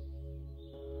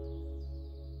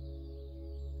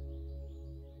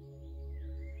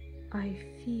 I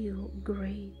feel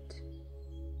great.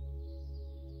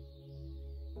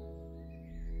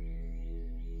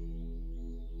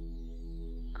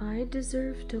 I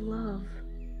deserve to love.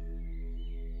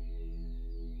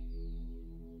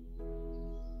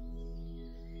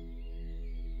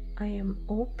 I am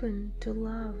open to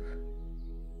love.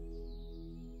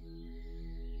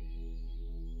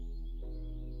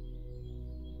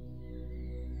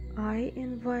 I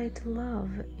invite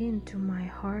love into my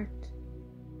heart.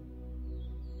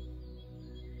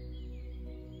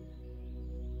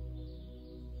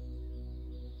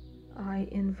 I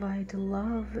invite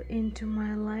love into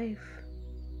my life.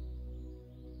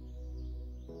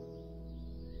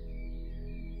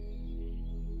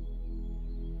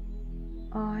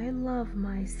 I love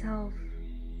myself.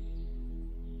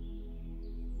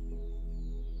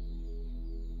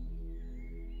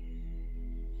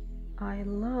 I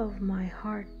love my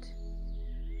heart.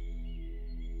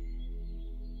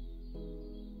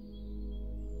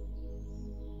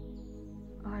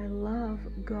 I love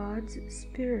God's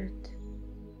Spirit.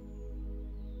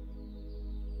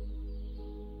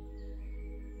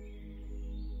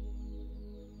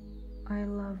 I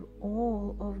love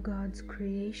all of God's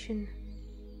creation.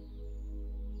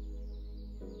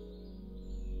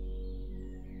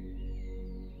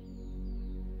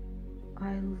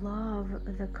 I love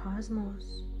the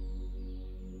cosmos.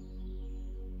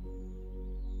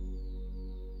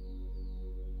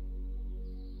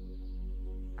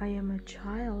 I am a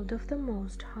child of the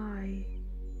Most High.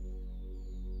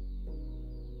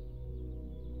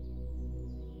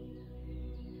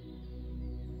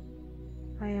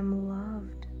 I am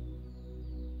loved.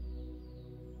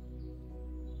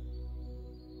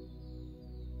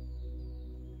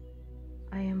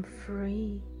 I am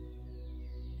free.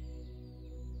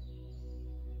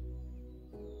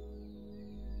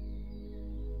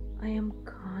 I am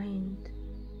kind.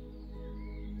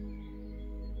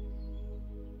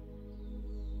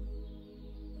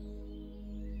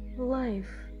 Life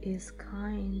is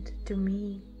kind to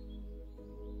me.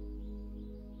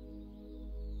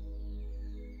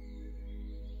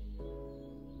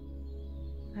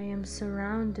 I am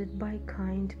surrounded by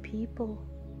kind people.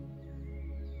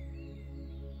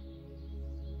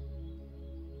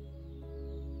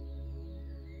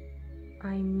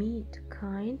 I meet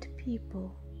kind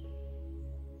people.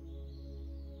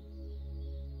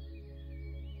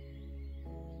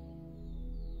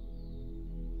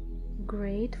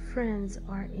 Great friends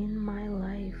are in my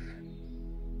life.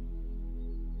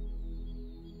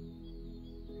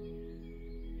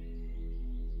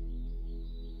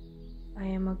 I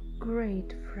am a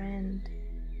great friend.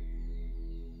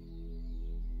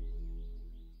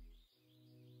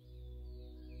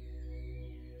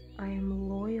 I am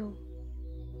loyal.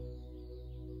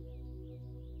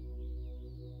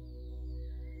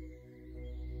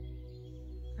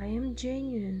 I am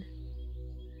genuine.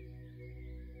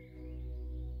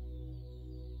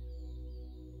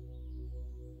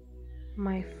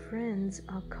 My friends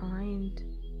are kind.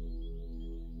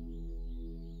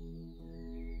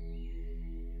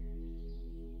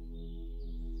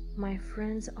 My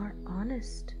friends are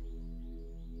honest.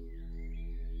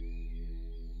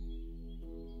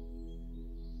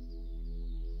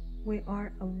 We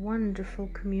are a wonderful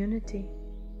community.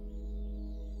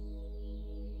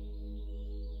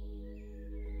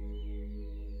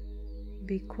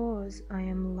 Because I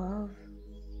am love.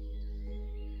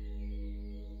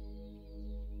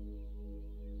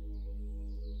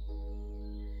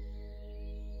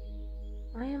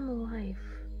 I am life.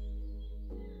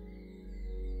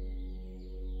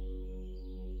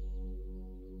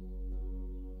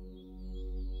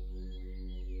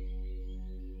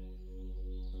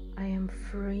 I am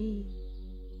free.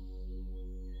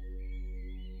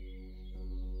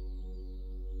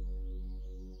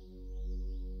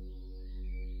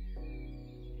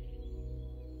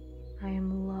 I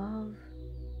am love.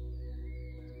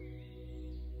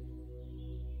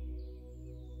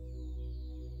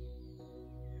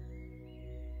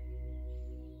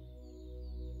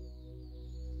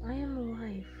 I am